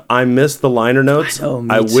on what. I miss the liner notes.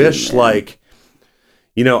 I wish, like,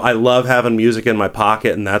 you know, I love having music in my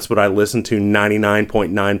pocket, and that's what I listen to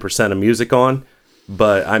 99.9% of music on.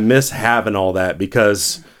 But I miss having all that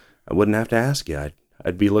because I wouldn't have to ask you.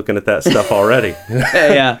 I'd be looking at that stuff already.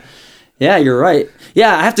 Yeah, you're right.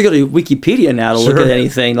 Yeah, I have to go to Wikipedia now to look at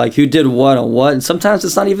anything, like who did what on what, and sometimes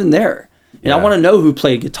it's not even there. And I want to know who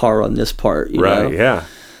played guitar on this part. You know? Yeah.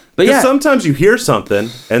 But yeah, sometimes you hear something,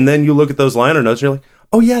 and then you look at those liner notes, and you're like,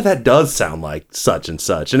 oh yeah, that does sound like such and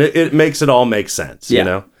such, and it makes it all make sense. You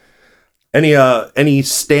know. Any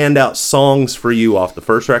standout songs for you off the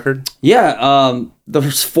first record? Yeah,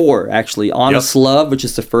 there's 4 actually. Honest Love, which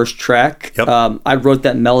is the first track. I wrote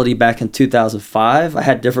that melody back in 2005. I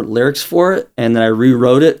had different lyrics for it, and then I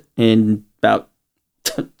rewrote it in about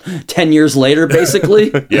 10 years later,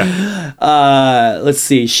 basically. Let's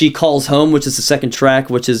see. She Calls Home, which is the second track,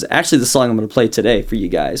 which is actually the song I'm going to play today for you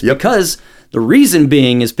guys. Because the reason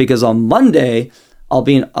being is because on Monday I'm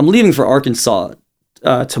leaving for Arkansas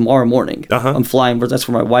tomorrow morning. I'm flying. That's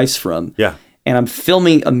where my wife's from. And I'm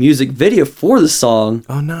filming a music video for the song.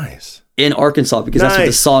 Oh, nice. In Arkansas, because that's what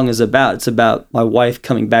the song is about. It's about my wife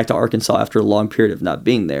coming back to Arkansas after a long period of not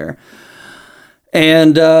being there.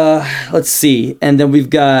 And let's see. And then we've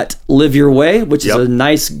got Live Your Way, which is a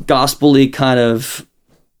nice gospel-y kind of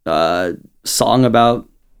song about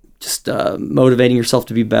just motivating yourself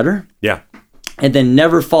to be better. And then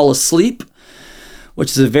Never Fall Asleep,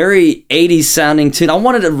 which is a very 80s sounding tune. I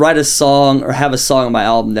wanted to write a song or have a song on my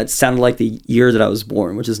album that sounded like the year that I was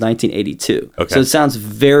born, which is 1982. So it sounds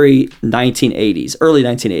very 1980s, early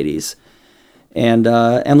 1980s. And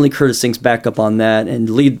Emily Curtis sings back up on that, and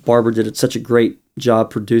Lee Barber did such a great job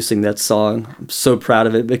producing that song. I'm so proud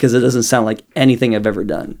of it because it doesn't sound like anything I've ever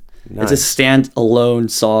done. It's a stand-alone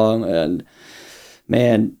song, and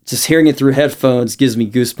man, just hearing it through headphones gives me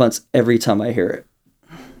goosebumps every time I hear it.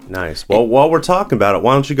 Nice. Well, while we're talking about it,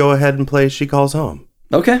 why don't you go ahead and play She Calls Home?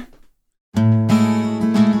 Okay. All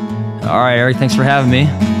right, Eric, thanks for having me.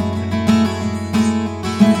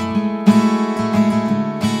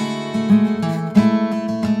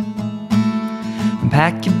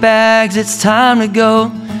 Pack your bags, it's time to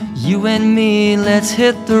go. You and me, let's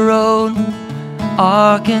hit the road.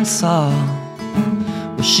 Arkansas,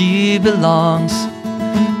 where she belongs.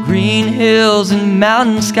 Green hills and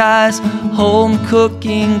mountain skies, home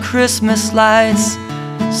cooking Christmas lights,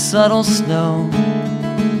 subtle snow.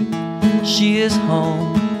 She is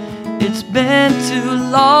home. It's been too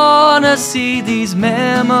long to see these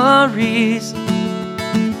memories.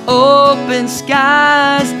 Open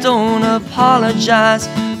skies, don't apologize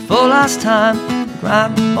for last time.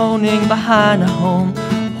 Grind moaning behind a home,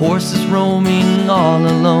 horses roaming all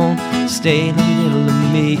alone. Stay in the middle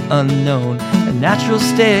of me unknown, a natural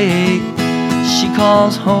state. She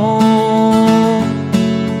calls home.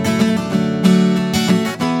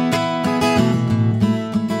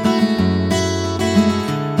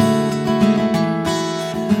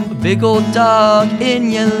 A big old dog in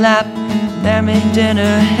your lap, family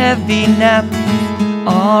dinner, heavy nap.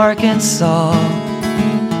 Arkansas,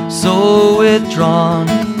 so withdrawn.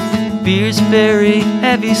 Beer's very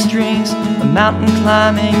heavy strings, a mountain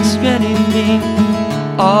climbing skinny me.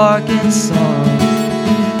 Arkansas,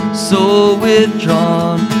 so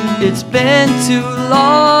withdrawn. It's been too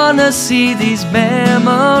long to see these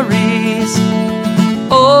memories.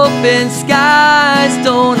 Open skies,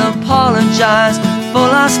 don't apologize for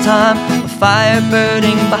last time. A fire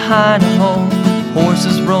burning behind a home,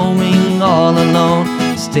 horses roaming all alone.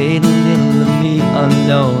 Stayed a little of me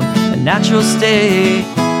unknown, a natural state.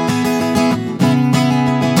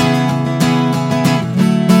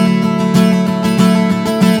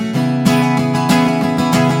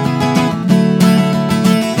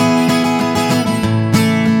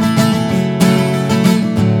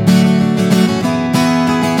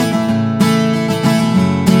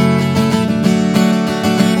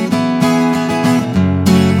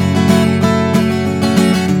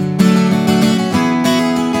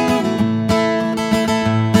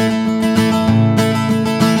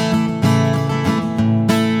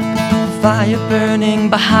 Fire burning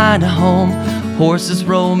behind a home, horses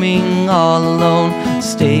roaming all alone.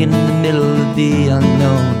 Staying in the middle of the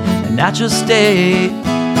unknown, a natural state.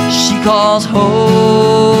 She calls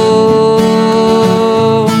home.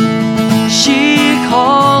 She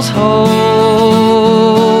calls home.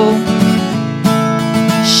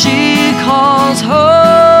 She calls home.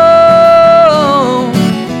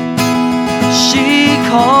 She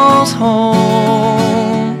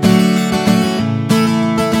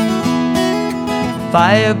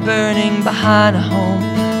Fire burning behind a home,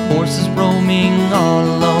 horses roaming all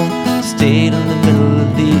alone. Stayed in the middle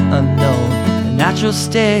of the unknown, a natural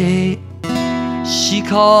state she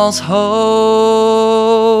calls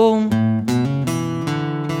home.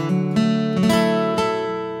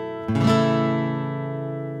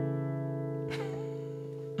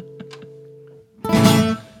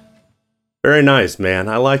 Very nice, man.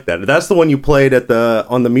 I like that. That's the one you played at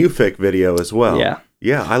on the Mufic video as well. Yeah.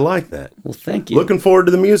 Yeah, I like that. Well, thank you. Looking forward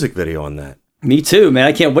to the music video on that. Me too, man.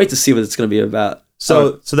 I can't wait to see what it's going to be about.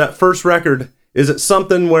 So that first record, is it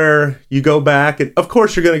something where you go back, and of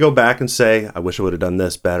course you're going to go back and say, I wish I would have done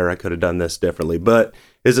this better, I could have done this differently, but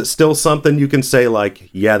is it still something you can say like,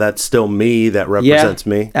 yeah, that's still me, that represents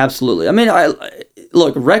me? Absolutely. I mean,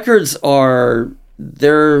 look, records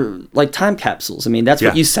they're like time capsules. I mean, that's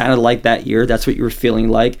what you sounded like that year. That's what you were feeling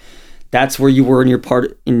like. That's where you were in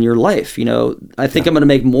your life. You know, I think I'm going to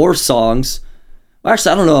make more songs. Well,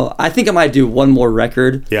 actually, I don't know. I think I might do one more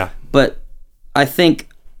record. Yeah. But I think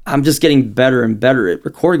I'm just getting better and better at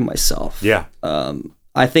recording myself. Yeah.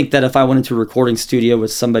 I think that if I went into a recording studio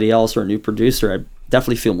with somebody else or a new producer, I'd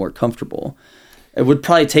definitely feel more comfortable. It would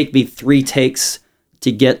probably take me 3 takes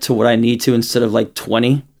to get to what I need to instead of like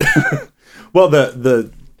 20. Well, there's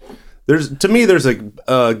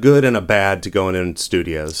a good and a bad to going in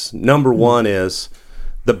studios. Number one is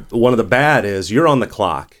one of the bad is you're on the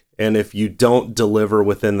clock, and if you don't deliver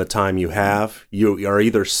within the time you have, you are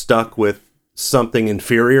either stuck with something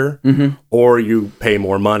inferior, or you pay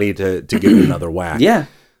more money to give it another whack. Yeah.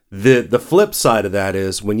 The flip side of that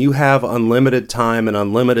is when you have unlimited time and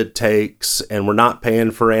unlimited takes, and we're not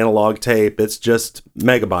paying for analog tape, it's just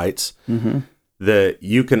megabytes. That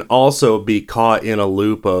you can also be caught in a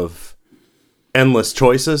loop of endless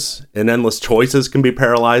choices, and endless choices can be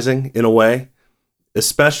paralyzing in a way,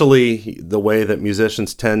 especially the way that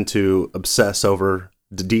musicians tend to obsess over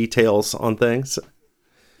the details on things.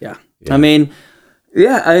 Yeah. I mean,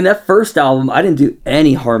 that first album, I didn't do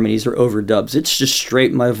any harmonies or overdubs. It's just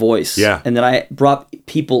straight my voice. Yeah. And then I brought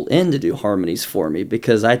people in to do harmonies for me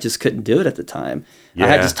because I just couldn't do it at the time. I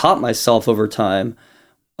had just taught myself over time.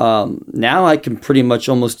 Now I can pretty much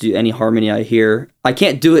almost do any harmony I hear. I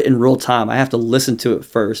can't do it in real time. I have to listen to it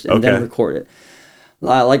first and then record it.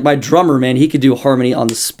 Like my drummer, man, he could do harmony on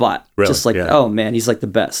the spot. Really? Just like, oh man, he's like the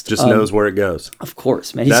best. Just knows where it goes. Of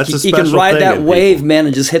course, man. He can ride that wave, man,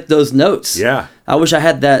 and just hit those notes. Yeah. I wish I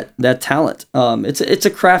had that talent. It's a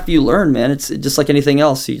craft you learn, man. It's just like anything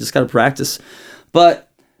else. You just got to practice. But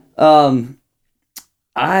I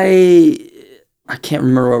can't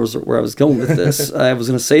remember where I was going with this. I was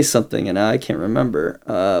going to say something, and I can't remember.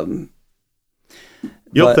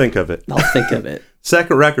 You'll think of it. I'll think of it.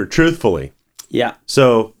 Second record, Truthfully. Yeah.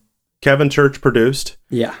 So Kevin Church produced.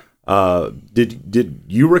 Yeah. Did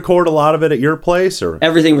you record a lot of it at your place, or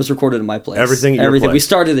everything was recorded in my place? Everything. We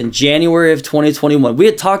started in January of 2021. We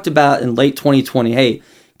had talked about in late 2020. Hey,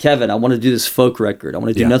 Kevin, I want to do this folk record. I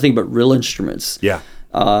want to do nothing but real instruments. Yeah.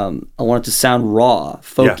 I want it to sound raw,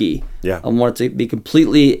 folky. Yeah. I want it to be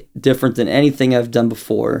completely different than anything I've done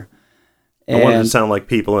before. And I want it to sound like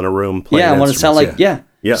people in a room playing. Yeah, I want it to sound like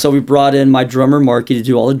Yeah. So we brought in my drummer Marky to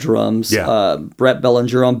do all the drums. Yeah. Brett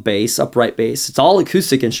Bellinger on bass, upright bass. It's all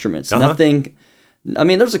acoustic instruments. Nothing. I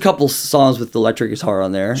mean, there's a couple songs with electric guitar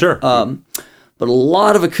on there. Sure. But a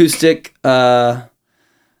lot of acoustic. Like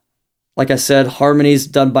I said, harmonies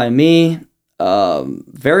done by me.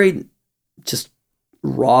 Very just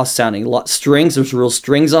raw sounding. A lot strings. There's real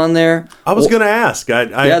strings on there. I was going to ask.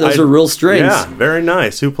 Those are real strings. Yeah, very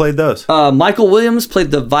nice. Who played those? Michael Williams played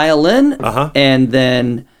the violin, and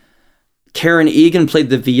then Karen Egan played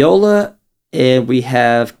the viola, and we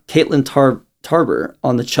have Caitlin Tarber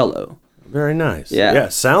on the cello. Very nice. Yeah,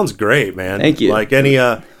 sounds great, man. Thank you. Like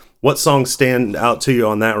what songs stand out to you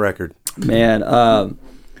on that record? Man,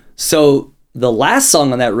 so the last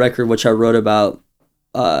song on that record, which I wrote about,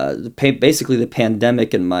 basically the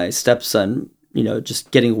pandemic and my stepson,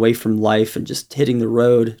 just getting away from life and just hitting the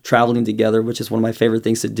road, traveling together, which is one of my favorite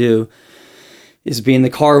things to do, is be in the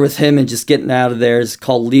car with him and just getting out of there. It's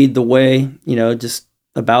called Lead the Way, just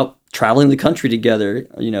about traveling the country together,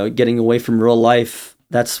 getting away from real life.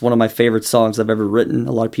 That's one of my favorite songs I've ever written.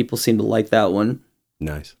 A lot of people seem to like that one.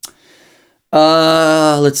 Nice.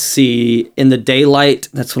 Let's see. In the Daylight,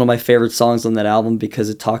 that's one of my favorite songs on that album because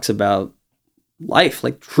it talks about life,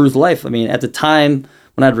 like truth life. I mean, at the time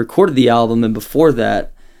when I'd recorded the album and before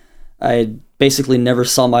that, I basically never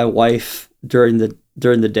saw my wife during the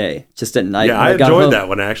day, just at night. Yeah, I enjoyed that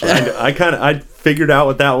one actually. I figured out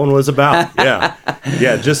what that one was about. Yeah.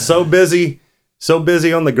 Yeah, just so busy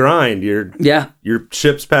on the grind. Your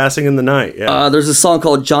ship's passing in the night. Yeah. There's a song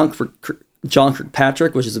called John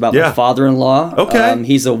Kirkpatrick, which is about Yeah. my father-in-law. Okay.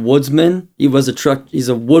 He's a woodsman. He's a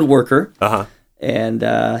woodworker. Uh-huh.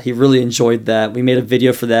 And he really enjoyed that. We made a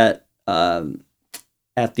video for that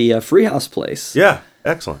at the Freehouse place. Yeah,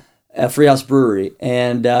 excellent. At Freehouse Brewery.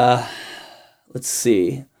 And let's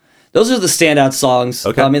see. Those are the standout songs.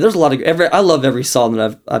 Okay. I mean, there's a lot of... I love every song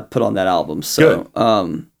that I've put on that album. So,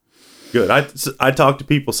 Good. I talk to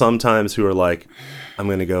people sometimes who are like, I'm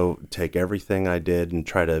going to go take everything I did and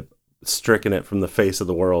try to stricken it from the face of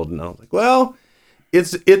the world. And I was like, well,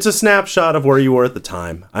 it's a snapshot of where you were at the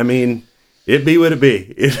time. I mean, it be what it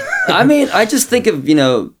be. I mean, I just think of,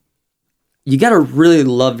 you got to really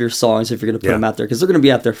love your songs if you're going to put them out there, because they're going to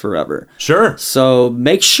be out there forever. Sure. So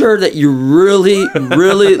make sure that you really,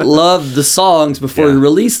 really love the songs before you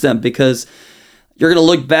release them, because you're going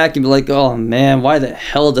to look back and be like, oh man, why the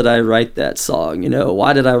hell did I write that song?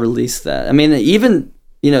 Why did I release that? I mean, even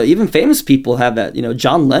famous people have that.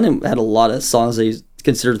 John Lennon had a lot of songs that he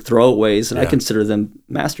considered throwaways, and I consider them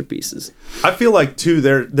masterpieces. I feel like too,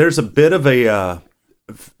 there's a bit of a,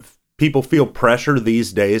 people feel pressure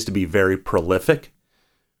these days to be very prolific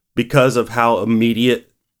because of how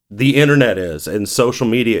immediate the internet is and social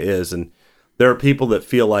media is. And there are people that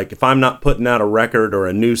feel like if I'm not putting out a record or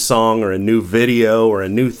a new song or a new video or a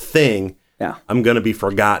new thing, I'm going to be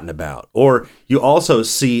forgotten about. Or you also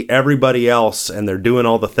see everybody else and they're doing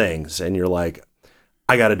all the things and you're like,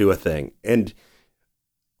 I got to do a thing. And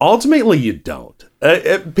ultimately you don't.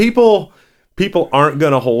 People aren't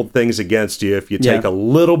going to hold things against you if you take a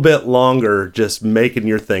little bit longer just making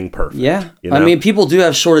your thing perfect. Yeah. I mean, people do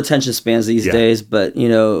have short attention spans these days, but,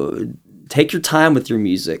 take your time with your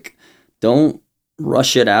music. Don't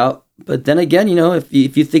rush it out. But then again, if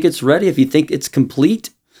you think it's ready, if you think it's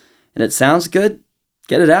complete and it sounds good,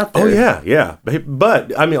 get it out there. Oh, yeah.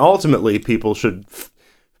 But, I mean, ultimately, people should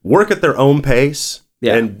work at their own pace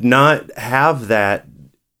and not have that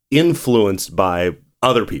influenced by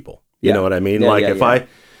other people. You know what I mean?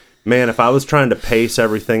 If I was trying to pace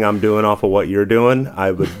everything I'm doing off of what you're doing, I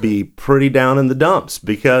would be pretty down in the dumps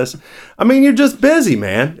because, I mean, you're just busy,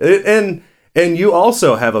 man. And you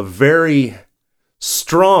also have a very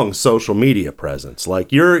strong social media presence.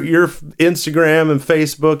 Like your Instagram and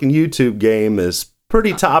Facebook and YouTube game is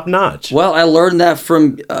pretty top notch. Well, I learned that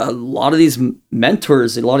from a lot of these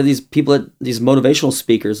mentors, a lot of these people, these motivational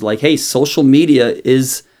speakers, like, hey, social media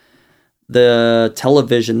is the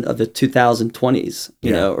television of the 2020s,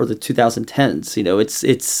 or the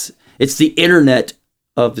 2010s. It's the internet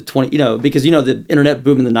of the 20, because the internet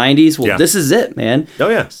boom in the 90s. Well, this is it, man. Oh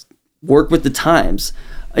yeah. Work with the times.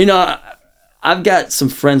 I've got some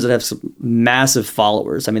friends that have some massive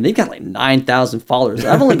followers. I mean, they've got like 9,000 followers.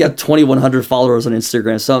 I've only got 2,100 followers on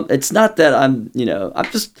Instagram. So it's not that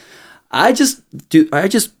I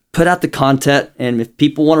just put out the content, and if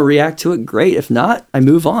people want to react to it, great. If not, I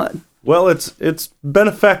move on. Well, it's been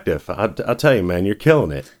effective. I'll tell you, man, you're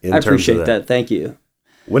killing it. I appreciate that. Thank you.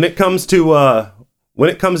 When it comes to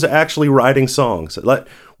actually writing songs,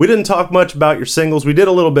 we didn't talk much about your singles. We did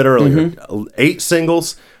a little bit earlier. Mm-hmm. 8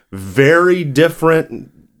 singles, very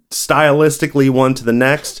different stylistically one to the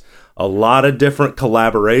next. A lot of different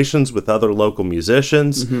collaborations with other local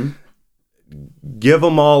musicians. Mm-hmm. Give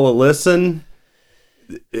them all a listen.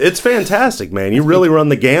 It's fantastic, man. You really run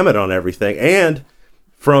the gamut on everything, and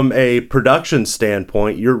from a production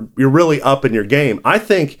standpoint, you're really up in your game. I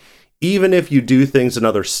think even if you do things in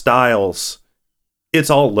other styles,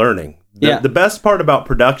 it's all learning. The best part about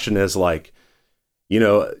production is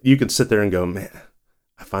you can sit there and go, man,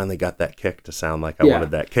 I finally got that kick to sound like I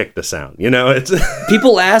wanted that kick to sound. It's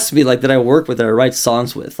people ask me that I work with, that I write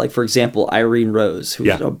songs with. Like, for example, Irene Rose,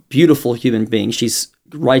 who's a beautiful human being. She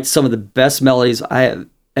writes some of the best melodies I have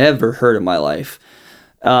ever heard in my life.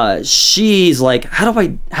 She's like, how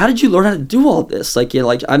did you learn how to do all this?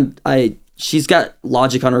 She's got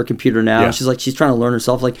Logic on her computer now. Yeah. She's trying to learn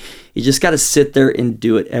herself. You just got to sit there and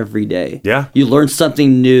do it every day. Yeah. You learn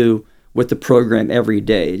something new with the program every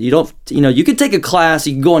day. You don't, you can take a class,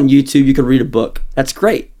 you can go on YouTube, you can read a book. That's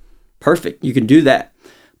great. Perfect. You can do that.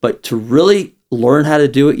 But to really learn how to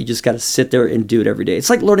do it, you just got to sit there and do it every day. It's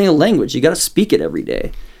like learning a language. You got to speak it every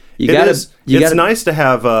day. It's nice to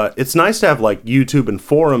have like YouTube and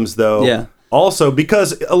forums though. Yeah. Also,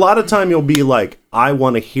 because a lot of time you'll be like, I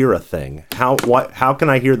want to hear a thing. How can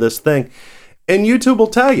I hear this thing? And YouTube will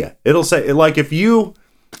tell you. It'll say, like, if you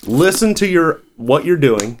listen to what you're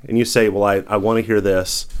doing and you say, well, I want to hear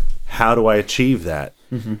this. How do I achieve that?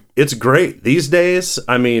 Mm-hmm. It's great these days.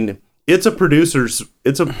 I mean, it's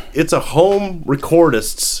a home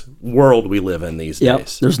recordist's world we live in these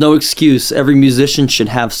days. There's no excuse. Every musician should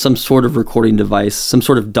have some sort of recording device, some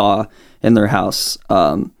sort of DAW in their house.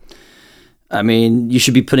 I mean, you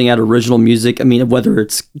should be putting out original music. I mean, whether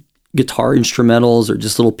it's guitar instrumentals or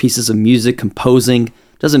just little pieces of music, composing,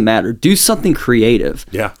 doesn't matter. Do something creative.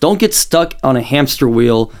 Yeah. Don't get stuck on a hamster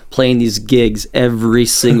wheel playing these gigs every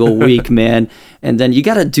single week, man. And then you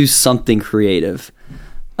got to do something creative.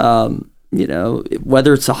 You know,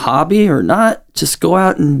 whether it's a hobby or not, just go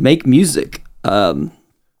out and make music. You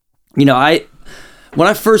know, when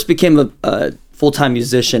I first became a full-time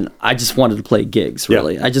musician, I just wanted to play gigs,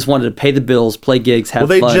 really. Yeah. I just wanted to pay the bills, play gigs, have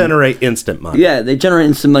fun. Well, they generate instant money. Yeah, they generate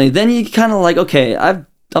instant money. Then you kind of like, okay,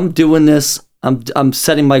 I'm doing this. I'm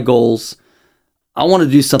setting my goals. I want to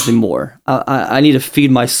do something more. I need to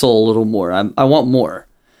feed my soul a little more. I want more.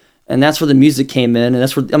 And that's where the music came in. And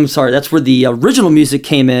that's where the original music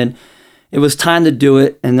came in. It was time to do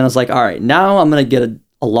it. And then I was like, all right, now I'm going to get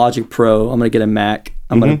a Logic Pro. I'm going to get a Mac.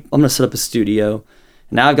 I'm going to set up a studio.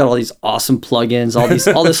 Now I've got all these awesome plugins,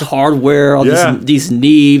 all this hardware, these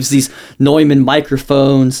Neves, these Neumann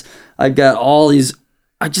microphones. I've got all these.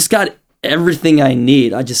 I just got everything I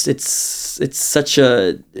need. It's such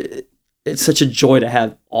a joy to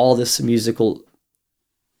have all this musical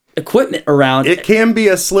equipment around. It can be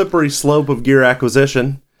a slippery slope of gear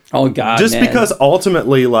acquisition. Oh God, just man. Because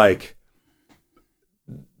ultimately, like,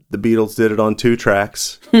 the Beatles did it on 2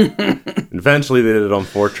 tracks. Eventually they did it on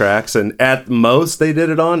 4 tracks, and at most they did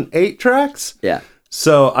it on 8 tracks. Yeah.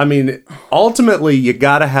 So, I mean, ultimately you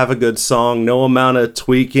got to have a good song. No amount of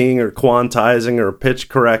tweaking or quantizing or pitch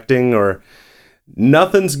correcting or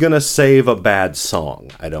nothing's going to save a bad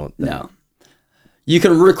song, I don't think. No. You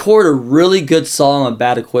can record a really good song on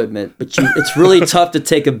bad equipment, but it's really tough to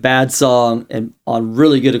take a bad song and on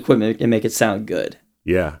really good equipment and make it sound good.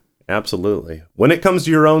 Yeah. Absolutely. When it comes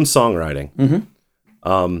to your own songwriting,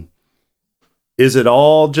 is it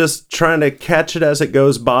all just trying to catch it as it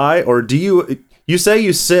goes by, or do you say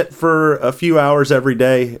you sit for a few hours every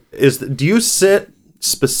day? Do you sit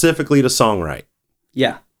specifically to songwrite?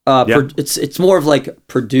 Yeah. It's more of like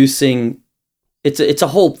producing. It's a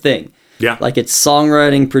whole thing. Yeah. Like it's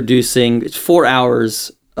songwriting, producing. It's 4 hours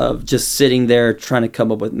of just sitting there trying to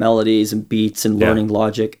come up with melodies and beats and learning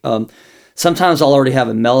Logic. Sometimes I'll already have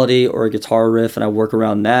a melody or a guitar riff and I work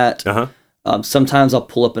around that. Sometimes I'll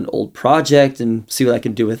pull up an old project and see what I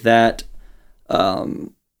can do with that.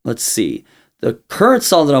 Let's see. The current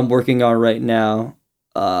song that I'm working on right now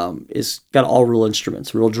is got all real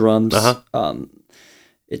instruments, real drums.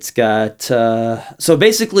 It's got... so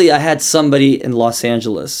basically I had somebody in Los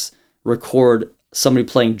Angeles record somebody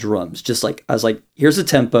playing drums. Just like, I was like, here's the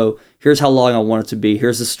tempo, here's how long I want it to be,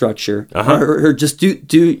 here's the structure. Or just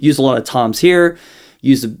do use a lot of toms here,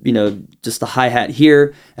 use just the hi-hat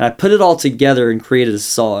here, and I put it all together and created a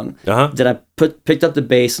song. Then I picked up the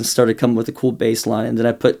bass and started coming with a cool bass line, and then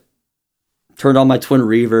I turned on my twin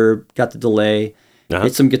reverb, got the delay,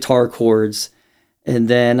 hit some guitar chords, and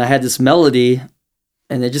then I had this melody,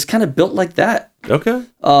 and it just kind of built like that. Okay.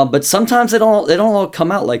 But sometimes they don't all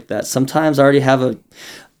come out like that. Sometimes I already have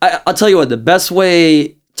I'll tell you what, the best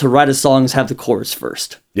way to write a song is have the chorus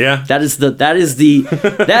first. Yeah. That is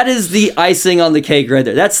the icing on the cake right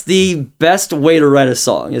there. That's the best way to write a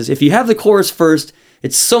song, is if you have the chorus first,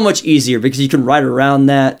 it's so much easier because you can write around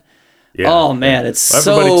that. Yeah. Oh man,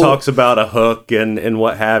 everybody talks about a hook and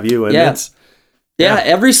what have you, and it's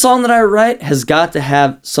every song that I write has got to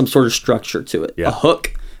have some sort of structure to it. A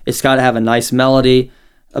hook. It's got to have a nice melody,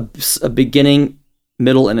 a beginning,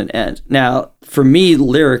 middle, and an end. Now, for me,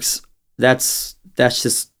 lyrics, that's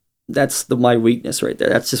my weakness right there.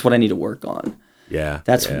 That's just what I need to work on. Yeah.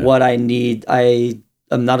 That's what I need.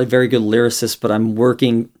 I'm not a very good lyricist, but I'm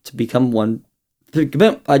working to become one.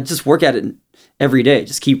 I just work at it every day.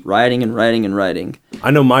 Just keep writing and writing and writing. I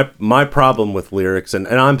know my problem with lyrics, and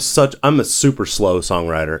I'm a super slow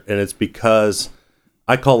songwriter, and it's because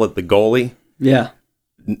I call it the goalie. Yeah.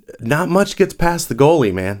 Not much gets past the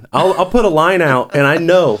goalie, man. I'll put a line out, and I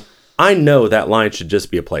know that line should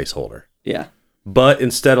just be a placeholder. Yeah. But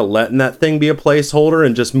instead of letting that thing be a placeholder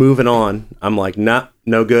and just moving on, I'm like, nah,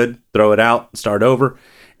 no good. Throw it out, start over.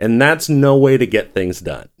 And that's no way to get things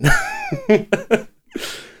done.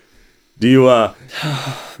 Do you,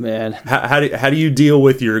 man, how do you deal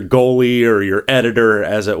with your goalie or your editor,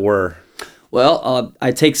 as it were? Well,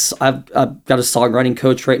 I've got a songwriting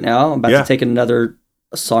coach right now. I'm about to take another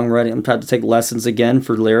songwriting. I'm trying to take lessons again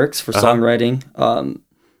for lyrics, for songwriting.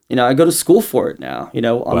 I go to school for it now,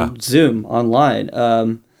 on Zoom, online.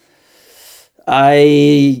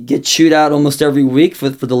 I get chewed out almost every week for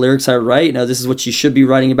the lyrics I write. This is what you should be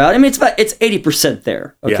writing about. I mean, it's 80%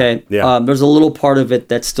 there. Okay. Yeah. There's a little part of it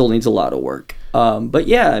that still needs a lot of work. But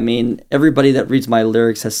yeah, I mean, everybody that reads my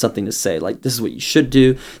lyrics has something to say. Like, this is what you should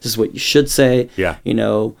do. This is what you should say. Yeah.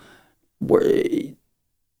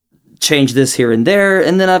 change this here and there,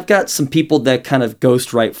 and then I've got some people that kind of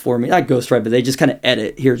ghostwrite for me. Not ghostwrite, but they just kind of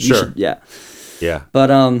edit here. Sure. Yeah.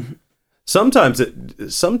 But sometimes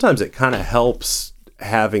it kind of helps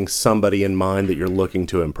having somebody in mind that you're looking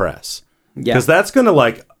to impress. Yeah. Because that's going to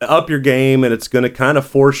like up your game, and it's going to kind of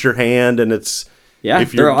force your hand, and it's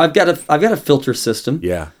I've got a filter system.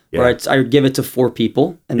 Yeah. Where I give it to 4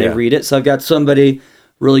 people and they read it. So I've got somebody,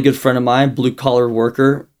 really good friend of mine, blue collar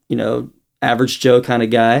worker, average Joe kind of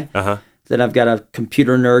guy. Then I've got a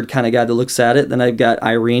computer nerd kind of guy that looks at it. Then I've got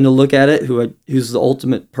Irene to look at it, who's the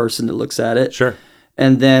ultimate person that looks at it. Sure.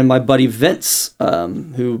 And then my buddy Vince,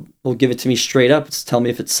 who will give it to me straight up, to tell me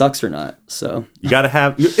if it sucks or not. So you got to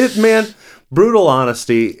have it, man. Brutal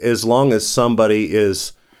honesty. As long as somebody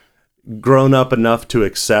is grown up enough to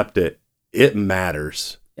accept it, it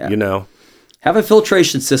matters. Yeah. Have a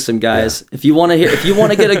filtration system, guys. Yeah. If you want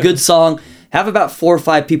to get a good song, have about 4 or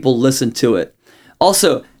 5 people listen to it.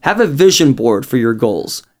 Also, have a vision board for your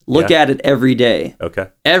goals. Look at it every day. Okay.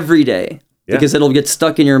 Every day. Yeah. Because it'll get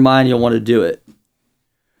stuck in your mind and you'll want to do it.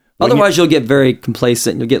 Otherwise, you'll get very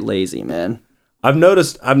complacent and you'll get lazy, man. I've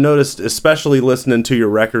noticed, especially listening to your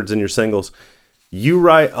records and your singles, you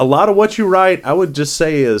write, a lot of what you write, I would just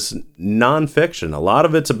say is nonfiction. A lot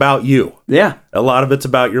of it's about you. Yeah. A lot of it's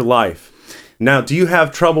about your life. Now, do you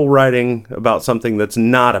have trouble writing about something that's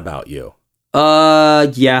not about you?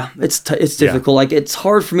 Yeah, it's difficult. Like, it's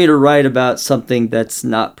hard for me to write about something that's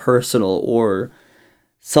not personal or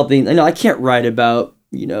something. I can't write about,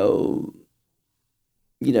 I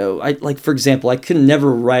like, for example, I could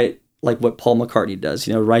never write like what Paul McCartney does,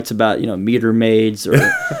 writes about, meter maids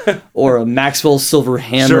or a Maxwell silver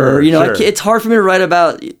hammer. Sure, sure. It's hard for me to write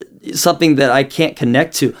about something that I can't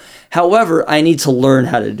connect to. However, I need to learn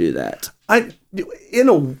how to do that.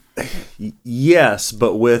 Yes,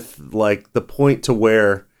 but with like the point to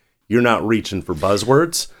where you're not reaching for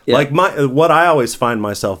buzzwords. Yeah. Like what I always find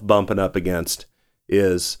myself bumping up against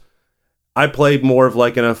is I play more of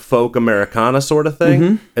like in a folk Americana sort of thing.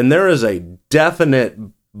 Mm-hmm. And there is a definite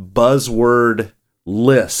buzzword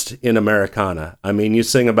list in Americana. I mean, you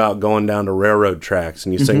sing about going down to railroad tracks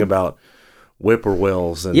and you sing about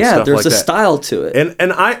whippoorwills and stuff like that. Yeah, there's a style to it.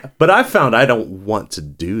 But I found I don't want to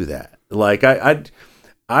do that. Like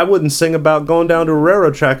I wouldn't sing about going down to a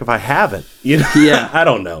railroad track if I haven't. Yeah. I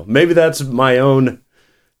don't know. Maybe that's my own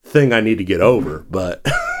thing I need to get over, but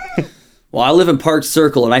well, I live in Park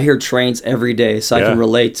Circle and I hear trains every day, so I can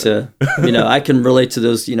relate to, I can relate to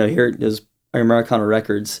those, hear those Americana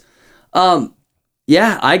records. I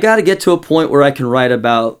got to get to a point where I can write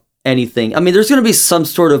about anything. I mean, there's going to be it's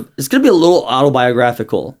going to be a little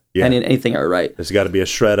autobiographical. Yeah. Anything I write. There's got to be a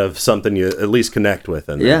shred of something you at least connect with.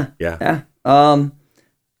 Yeah. I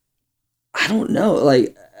don't know.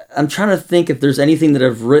 Like, I'm trying to think if there's anything that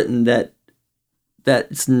I've written that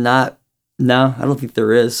it's not. No, I don't think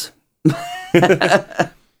there is.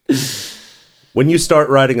 When you start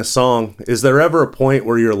writing a song, is there ever a point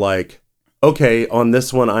where you're like, okay, on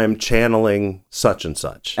this one, I'm channeling such and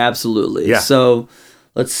such? Absolutely. Yeah. So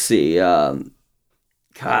let's see.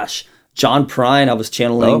 John Prine, I was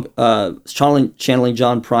channeling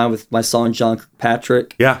John Prine with my song John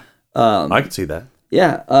Kirkpatrick. Yeah. I can see that.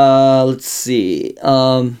 Yeah. Let's see.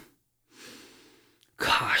 I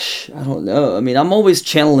don't know. I mean, I'm always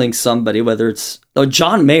channeling somebody, whether it's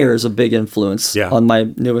John Mayer is a big influence on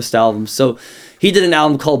my newest album. So he did an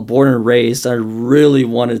album called Born and Raised. I really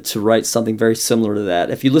wanted to write something very similar to that.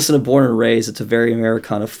 If you listen to Born and Raised, it's a very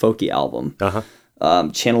Americana folky album.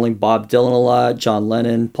 Channeling Bob Dylan a lot, John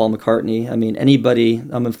Lennon, Paul McCartney. I mean, anybody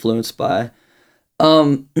I'm influenced by.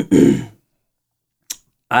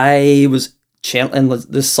 I was channeling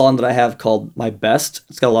this song that I have called My Best.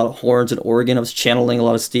 It's got a lot of horns and organ. I was channeling a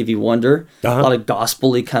lot of Stevie Wonder, a lot of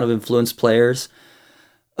gospel-y kind of influenced players.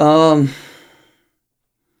 A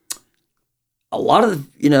lot of,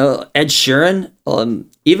 Ed Sheeran,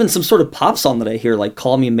 even some sort of pop song that I hear, like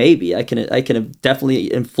Call Me Maybe, I can definitely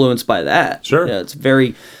influenced by that. Sure. It's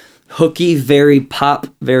very hooky, very pop,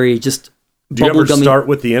 very just Do you ever start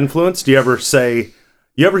with the influence? Do you ever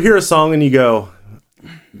hear a song and you go,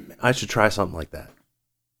 I should try something like that?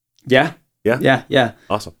 Yeah. Yeah? Yeah.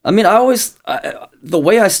 Awesome. I mean, the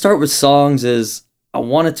way I start with songs is I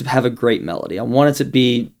want it to have a great melody. I want it to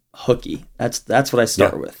be hooky. That's what I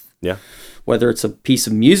start with. Yeah. Whether it's a piece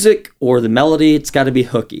of music or the melody, it's got to be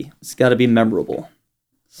hooky. It's got to be memorable.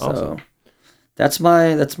 So awesome. that's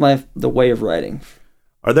the way of writing.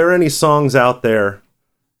 Are there any songs out there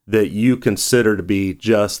that you consider to be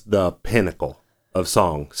just the pinnacle of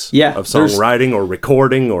songs? Yeah. Of songwriting or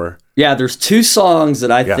recording or? Yeah, there's 2 songs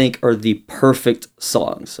that I think are the perfect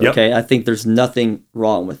songs. Okay. Yep. I think there's nothing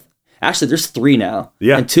wrong with. Actually, there's 3 now.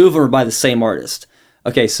 Yeah. And 2 of them are by the same artist.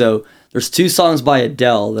 Okay, so there's 2 songs by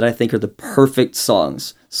Adele that I think are the perfect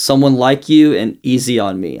songs. Someone Like You and Easy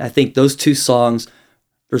on Me. I think those 2 songs,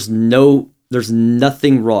 there's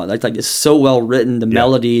nothing wrong. Like it's so well written, the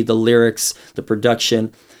melody, the lyrics, the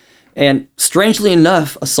production. And strangely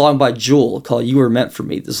enough, a song by Jewel called You Were Meant for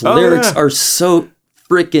Me. These lyrics are so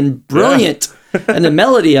freaking brilliant. And the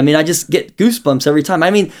melody, I mean, I just get goosebumps every time.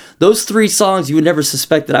 I mean, those 3 songs, you would never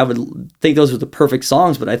suspect that I would think those were the perfect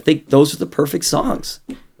songs, but I think those are the perfect songs.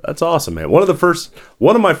 That's awesome, man. One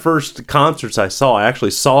of my first concerts I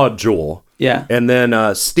actually saw Jewel. Yeah. And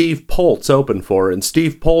then Steve Poltz opened for her, and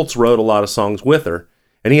Steve Poltz wrote a lot of songs with her,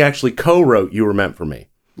 and he actually co-wrote You Were Meant for Me.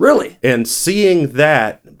 Really? And seeing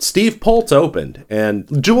that, Steve Poltz opened,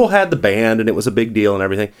 and Jewel had the band, and it was a big deal and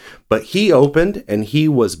everything, but he opened, and he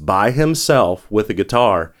was by himself with a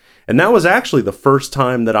guitar, and that was actually the first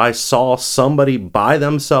time that I saw somebody by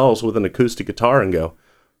themselves with an acoustic guitar and go,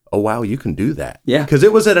 oh, wow, you can do that. Yeah. Because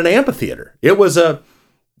it was at an amphitheater. It was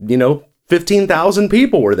 15,000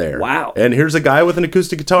 people were there. Wow. And here's a guy with an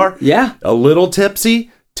acoustic guitar. Yeah. A little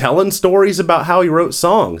tipsy, telling stories about how he wrote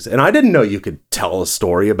songs. And I didn't know you could tell a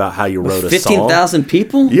story about how you wrote a song. 15,000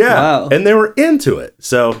 people? Yeah. Wow. And they were into it.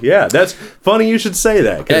 So, yeah, that's funny you should say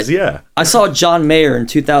that. Because, yeah. I saw John Mayer in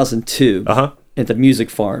 2002 Uh-huh. at the Music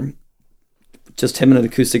Farm. Just him and an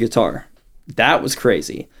acoustic guitar. That was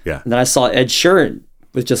crazy. Yeah. And then I saw Ed Sheeran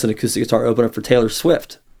with just an acoustic guitar open up for Taylor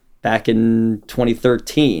Swift back in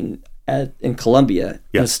 2013 in Columbia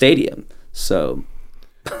in a stadium. So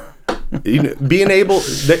being able,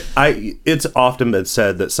 it's often been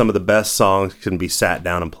said that some of the best songs can be sat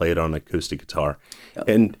down and played on an acoustic guitar. Yep.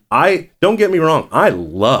 And don't get me wrong, I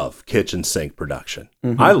love kitchen sink production.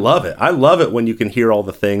 Mm-hmm. I love it. I love it when you can hear all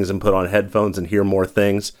the things and put on headphones and hear more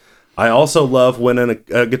things. I also love when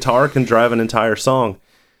a guitar can drive an entire song.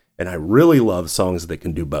 And I really love songs that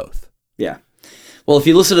can do both. Yeah. Well, if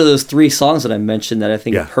you listen to those 3 songs that I mentioned that I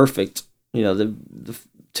think are perfect, the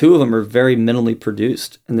 2 of them are very minimally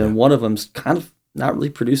produced. And then one of them's kind of not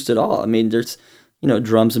really produced at all. I mean, there's,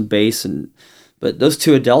 drums and bass, but those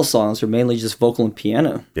 2 Adele songs are mainly just vocal and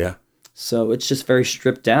piano. Yeah. So it's just very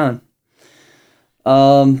stripped down.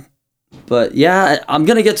 But yeah, I'm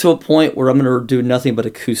going to get to a point where I'm going to do nothing but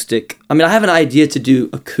acoustic. I mean, I have an idea to do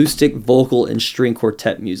acoustic, vocal, and string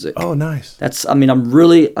quartet music. Oh, nice. I'm going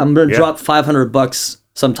to drop $500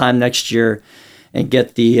 sometime next year and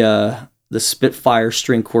get the Spitfire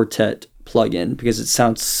string quartet plug-in because it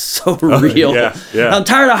sounds so real. Yeah. I'm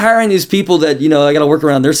tired of hiring these people that, I got to work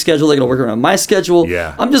around their schedule. They got to work around my schedule.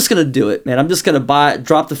 Yeah. I'm just going to do it, man. I'm just going to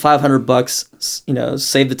drop the $500,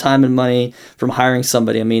 save the time and money from hiring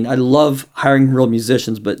somebody. I mean, I love hiring real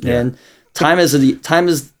musicians, but man, time is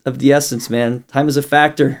of the essence, man. Time is a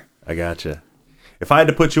factor. I gotcha. If I had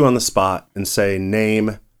to put you on the spot and say,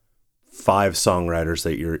 name 5 songwriters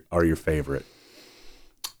that are your favorite.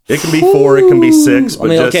 It can be 4, it can be 6. But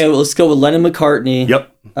let's go with Lennon McCartney.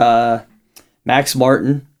 Yep. Max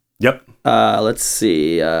Martin. Yep. Let's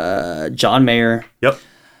see. John Mayer. Yep.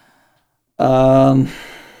 Ryan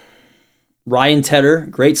Tedder,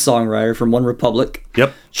 great songwriter from One Republic.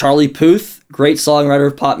 Yep. Charlie Puth, great songwriter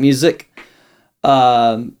of pop music.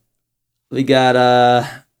 We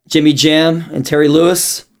got Jimmy Jam and Terry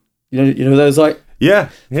Lewis. You know who those are? Yeah.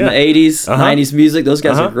 From the 80s, 90s music. Those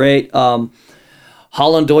guys are great.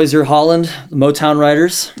 Holland Dozier Holland, the Motown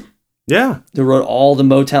writers. Yeah. They wrote all the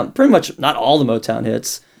Motown, pretty much not all the Motown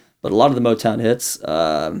hits, but a lot of the Motown hits.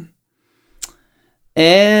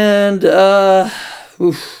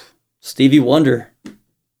 Stevie Wonder.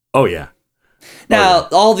 Oh, yeah. Now,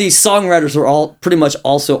 all these songwriters are all pretty much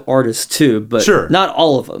also artists too, but not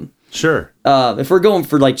all of them. Sure. If we're going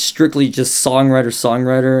for like strictly just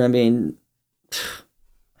songwriter, I mean,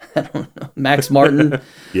 I don't know, Max Martin.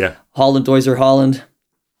 Yeah. Holland Dozier Holland.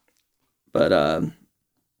 But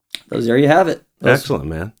there you have it. Excellent,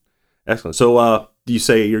 man. Excellent. So you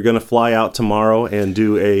say you're going to fly out tomorrow and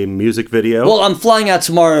do a music video? Well, I'm flying out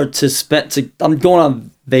tomorrow I'm going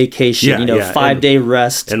on vacation, 5-day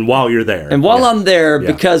rest. And while you're there. And while I'm there,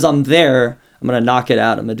 because I'm there, I'm going to knock it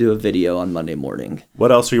out. I'm going to do a video on Monday morning.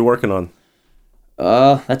 What else are you working on?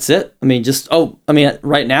 That's it. I mean,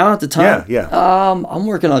 right now at the time. Yeah. I'm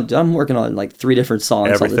working on like 3 different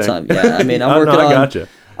songs all the time. Yeah. I mean, I gotcha.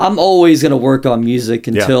 I'm always going to work on music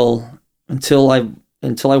until I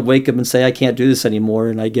wake up and say I can't do this anymore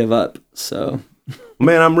and I give up. So,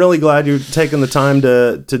 man, I'm really glad you're taking the time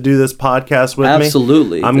to do this podcast with me.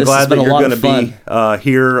 Absolutely. I'm glad that you're going to be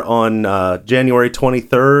here on January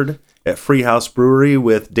 23rd at Free House Brewery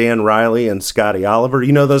with Dan Riley and Scotty Oliver.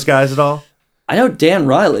 You know those guys at all? I know Dan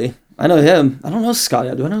Riley. I know him. I don't know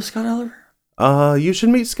Scott. Do I know Scott Oliver? You should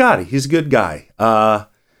meet Scotty. He's a good guy.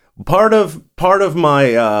 Part of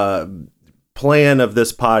my plan of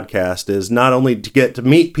this podcast is not only to get to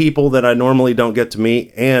meet people that I normally don't get to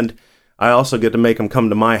meet, and I also get to make them come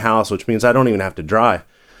to my house, which means I don't even have to drive.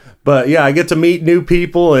 But yeah, I get to meet new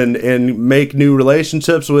people and make new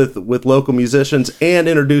relationships with local musicians and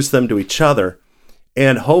introduce them to each other.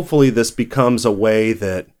 And hopefully this becomes a way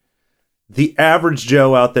that the average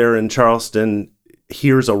Joe out there in Charleston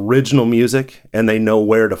hears original music and they know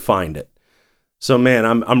where to find it. So man,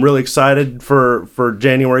 I'm really excited for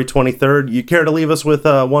January 23rd. You care to leave us with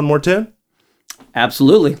one more tune?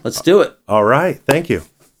 Absolutely. Let's do it. All right. Thank you.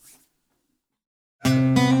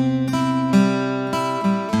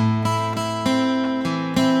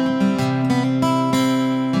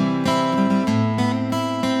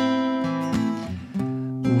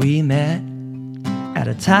 We met at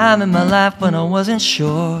a time in my life when I wasn't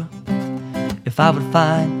sure if I would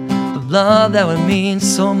find the love that would mean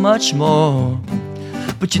so much more.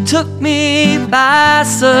 But you took me by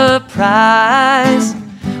surprise.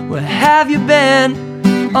 Where have you been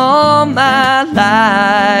all my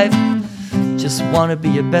life? Just wanna be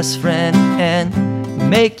your best friend and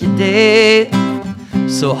make your day.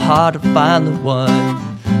 So hard to find the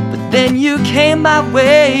one, but then you came my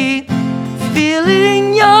way.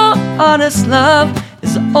 Feeling your honest love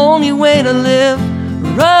is the only way to live.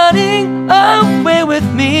 Running away with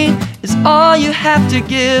me is all you have to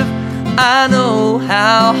give. I know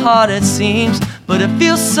how hard it seems, but it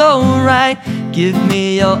feels so right. Give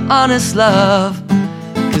me your honest love,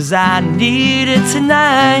 'cause I need it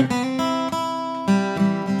tonight.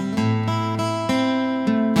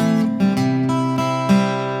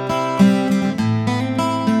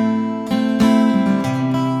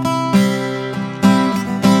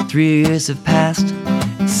 Three years have passed.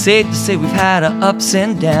 It's safe to say we've had our ups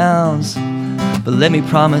and downs, but let me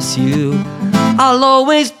promise you, I'll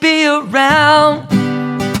always be around.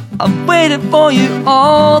 I've waited for you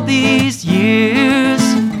all these years,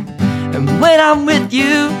 and when I'm with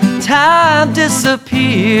you, time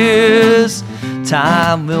disappears.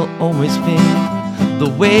 Time will always be the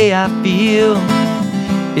way I feel.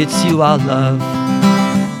 It's you I love,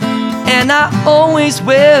 and I always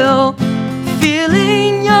will.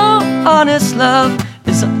 Feeling your honest love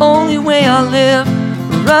is the only way I live.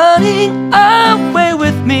 Running away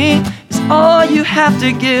with me is all you have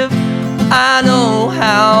to give. I know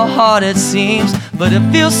how hard it seems, but it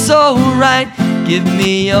feels so right. Give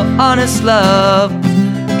me your honest love,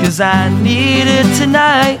 'cause I need it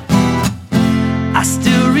tonight. I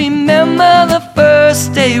still remember the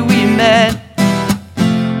first day we met.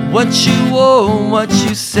 What you wore, what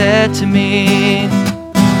you said to me.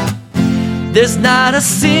 There's not a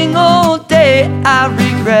single day I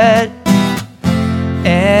regret.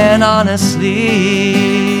 And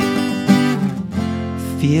honestly,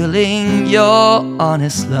 feeling your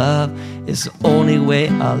honest love is the only way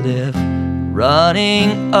I live.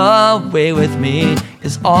 Running away with me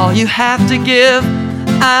is all you have to give.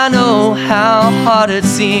 I know how hard it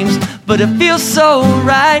seems, but it feels so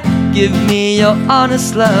right. Give me your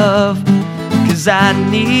honest love, 'cause I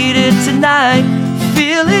need it tonight.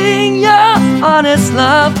 Feeling your honest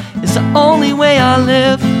love is the only way I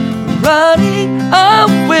live. Running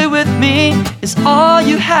away with me is all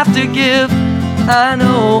you have to give. I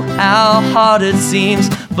know how hard it seems,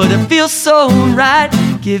 but it feels so right.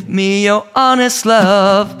 Give me your honest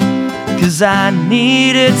love, 'cause I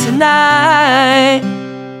need it tonight.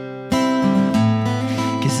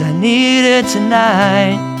 'Cause I need it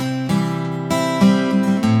tonight.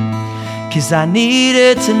 'Cause I need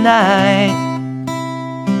it tonight.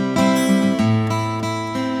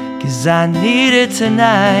 'Cause I need it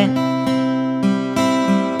tonight.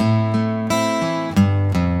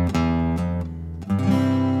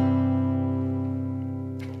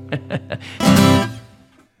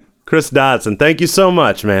 Chris Dodson, thank you so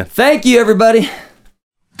much, man. Thank you, everybody.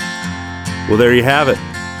 Well, there you have it.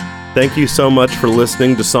 Thank you so much for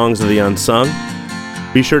listening to Songs of the Unsung.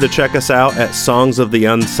 Be sure to check us out at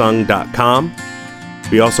songsoftheunsung.com.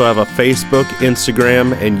 We also have a Facebook,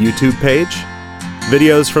 Instagram, and YouTube page.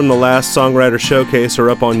 Videos from the last Songwriter Showcase are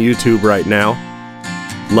up on YouTube right now.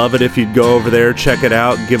 Love it if you'd go over there, check it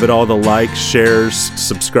out, give it all the likes, shares,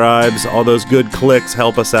 subscribes, all those good clicks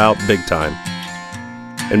help us out big time.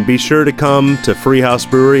 And be sure to come to Free House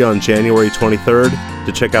Brewery on January 23rd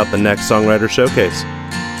to check out the next Songwriter Showcase.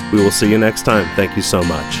 We will see you next time. Thank you so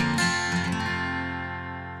much.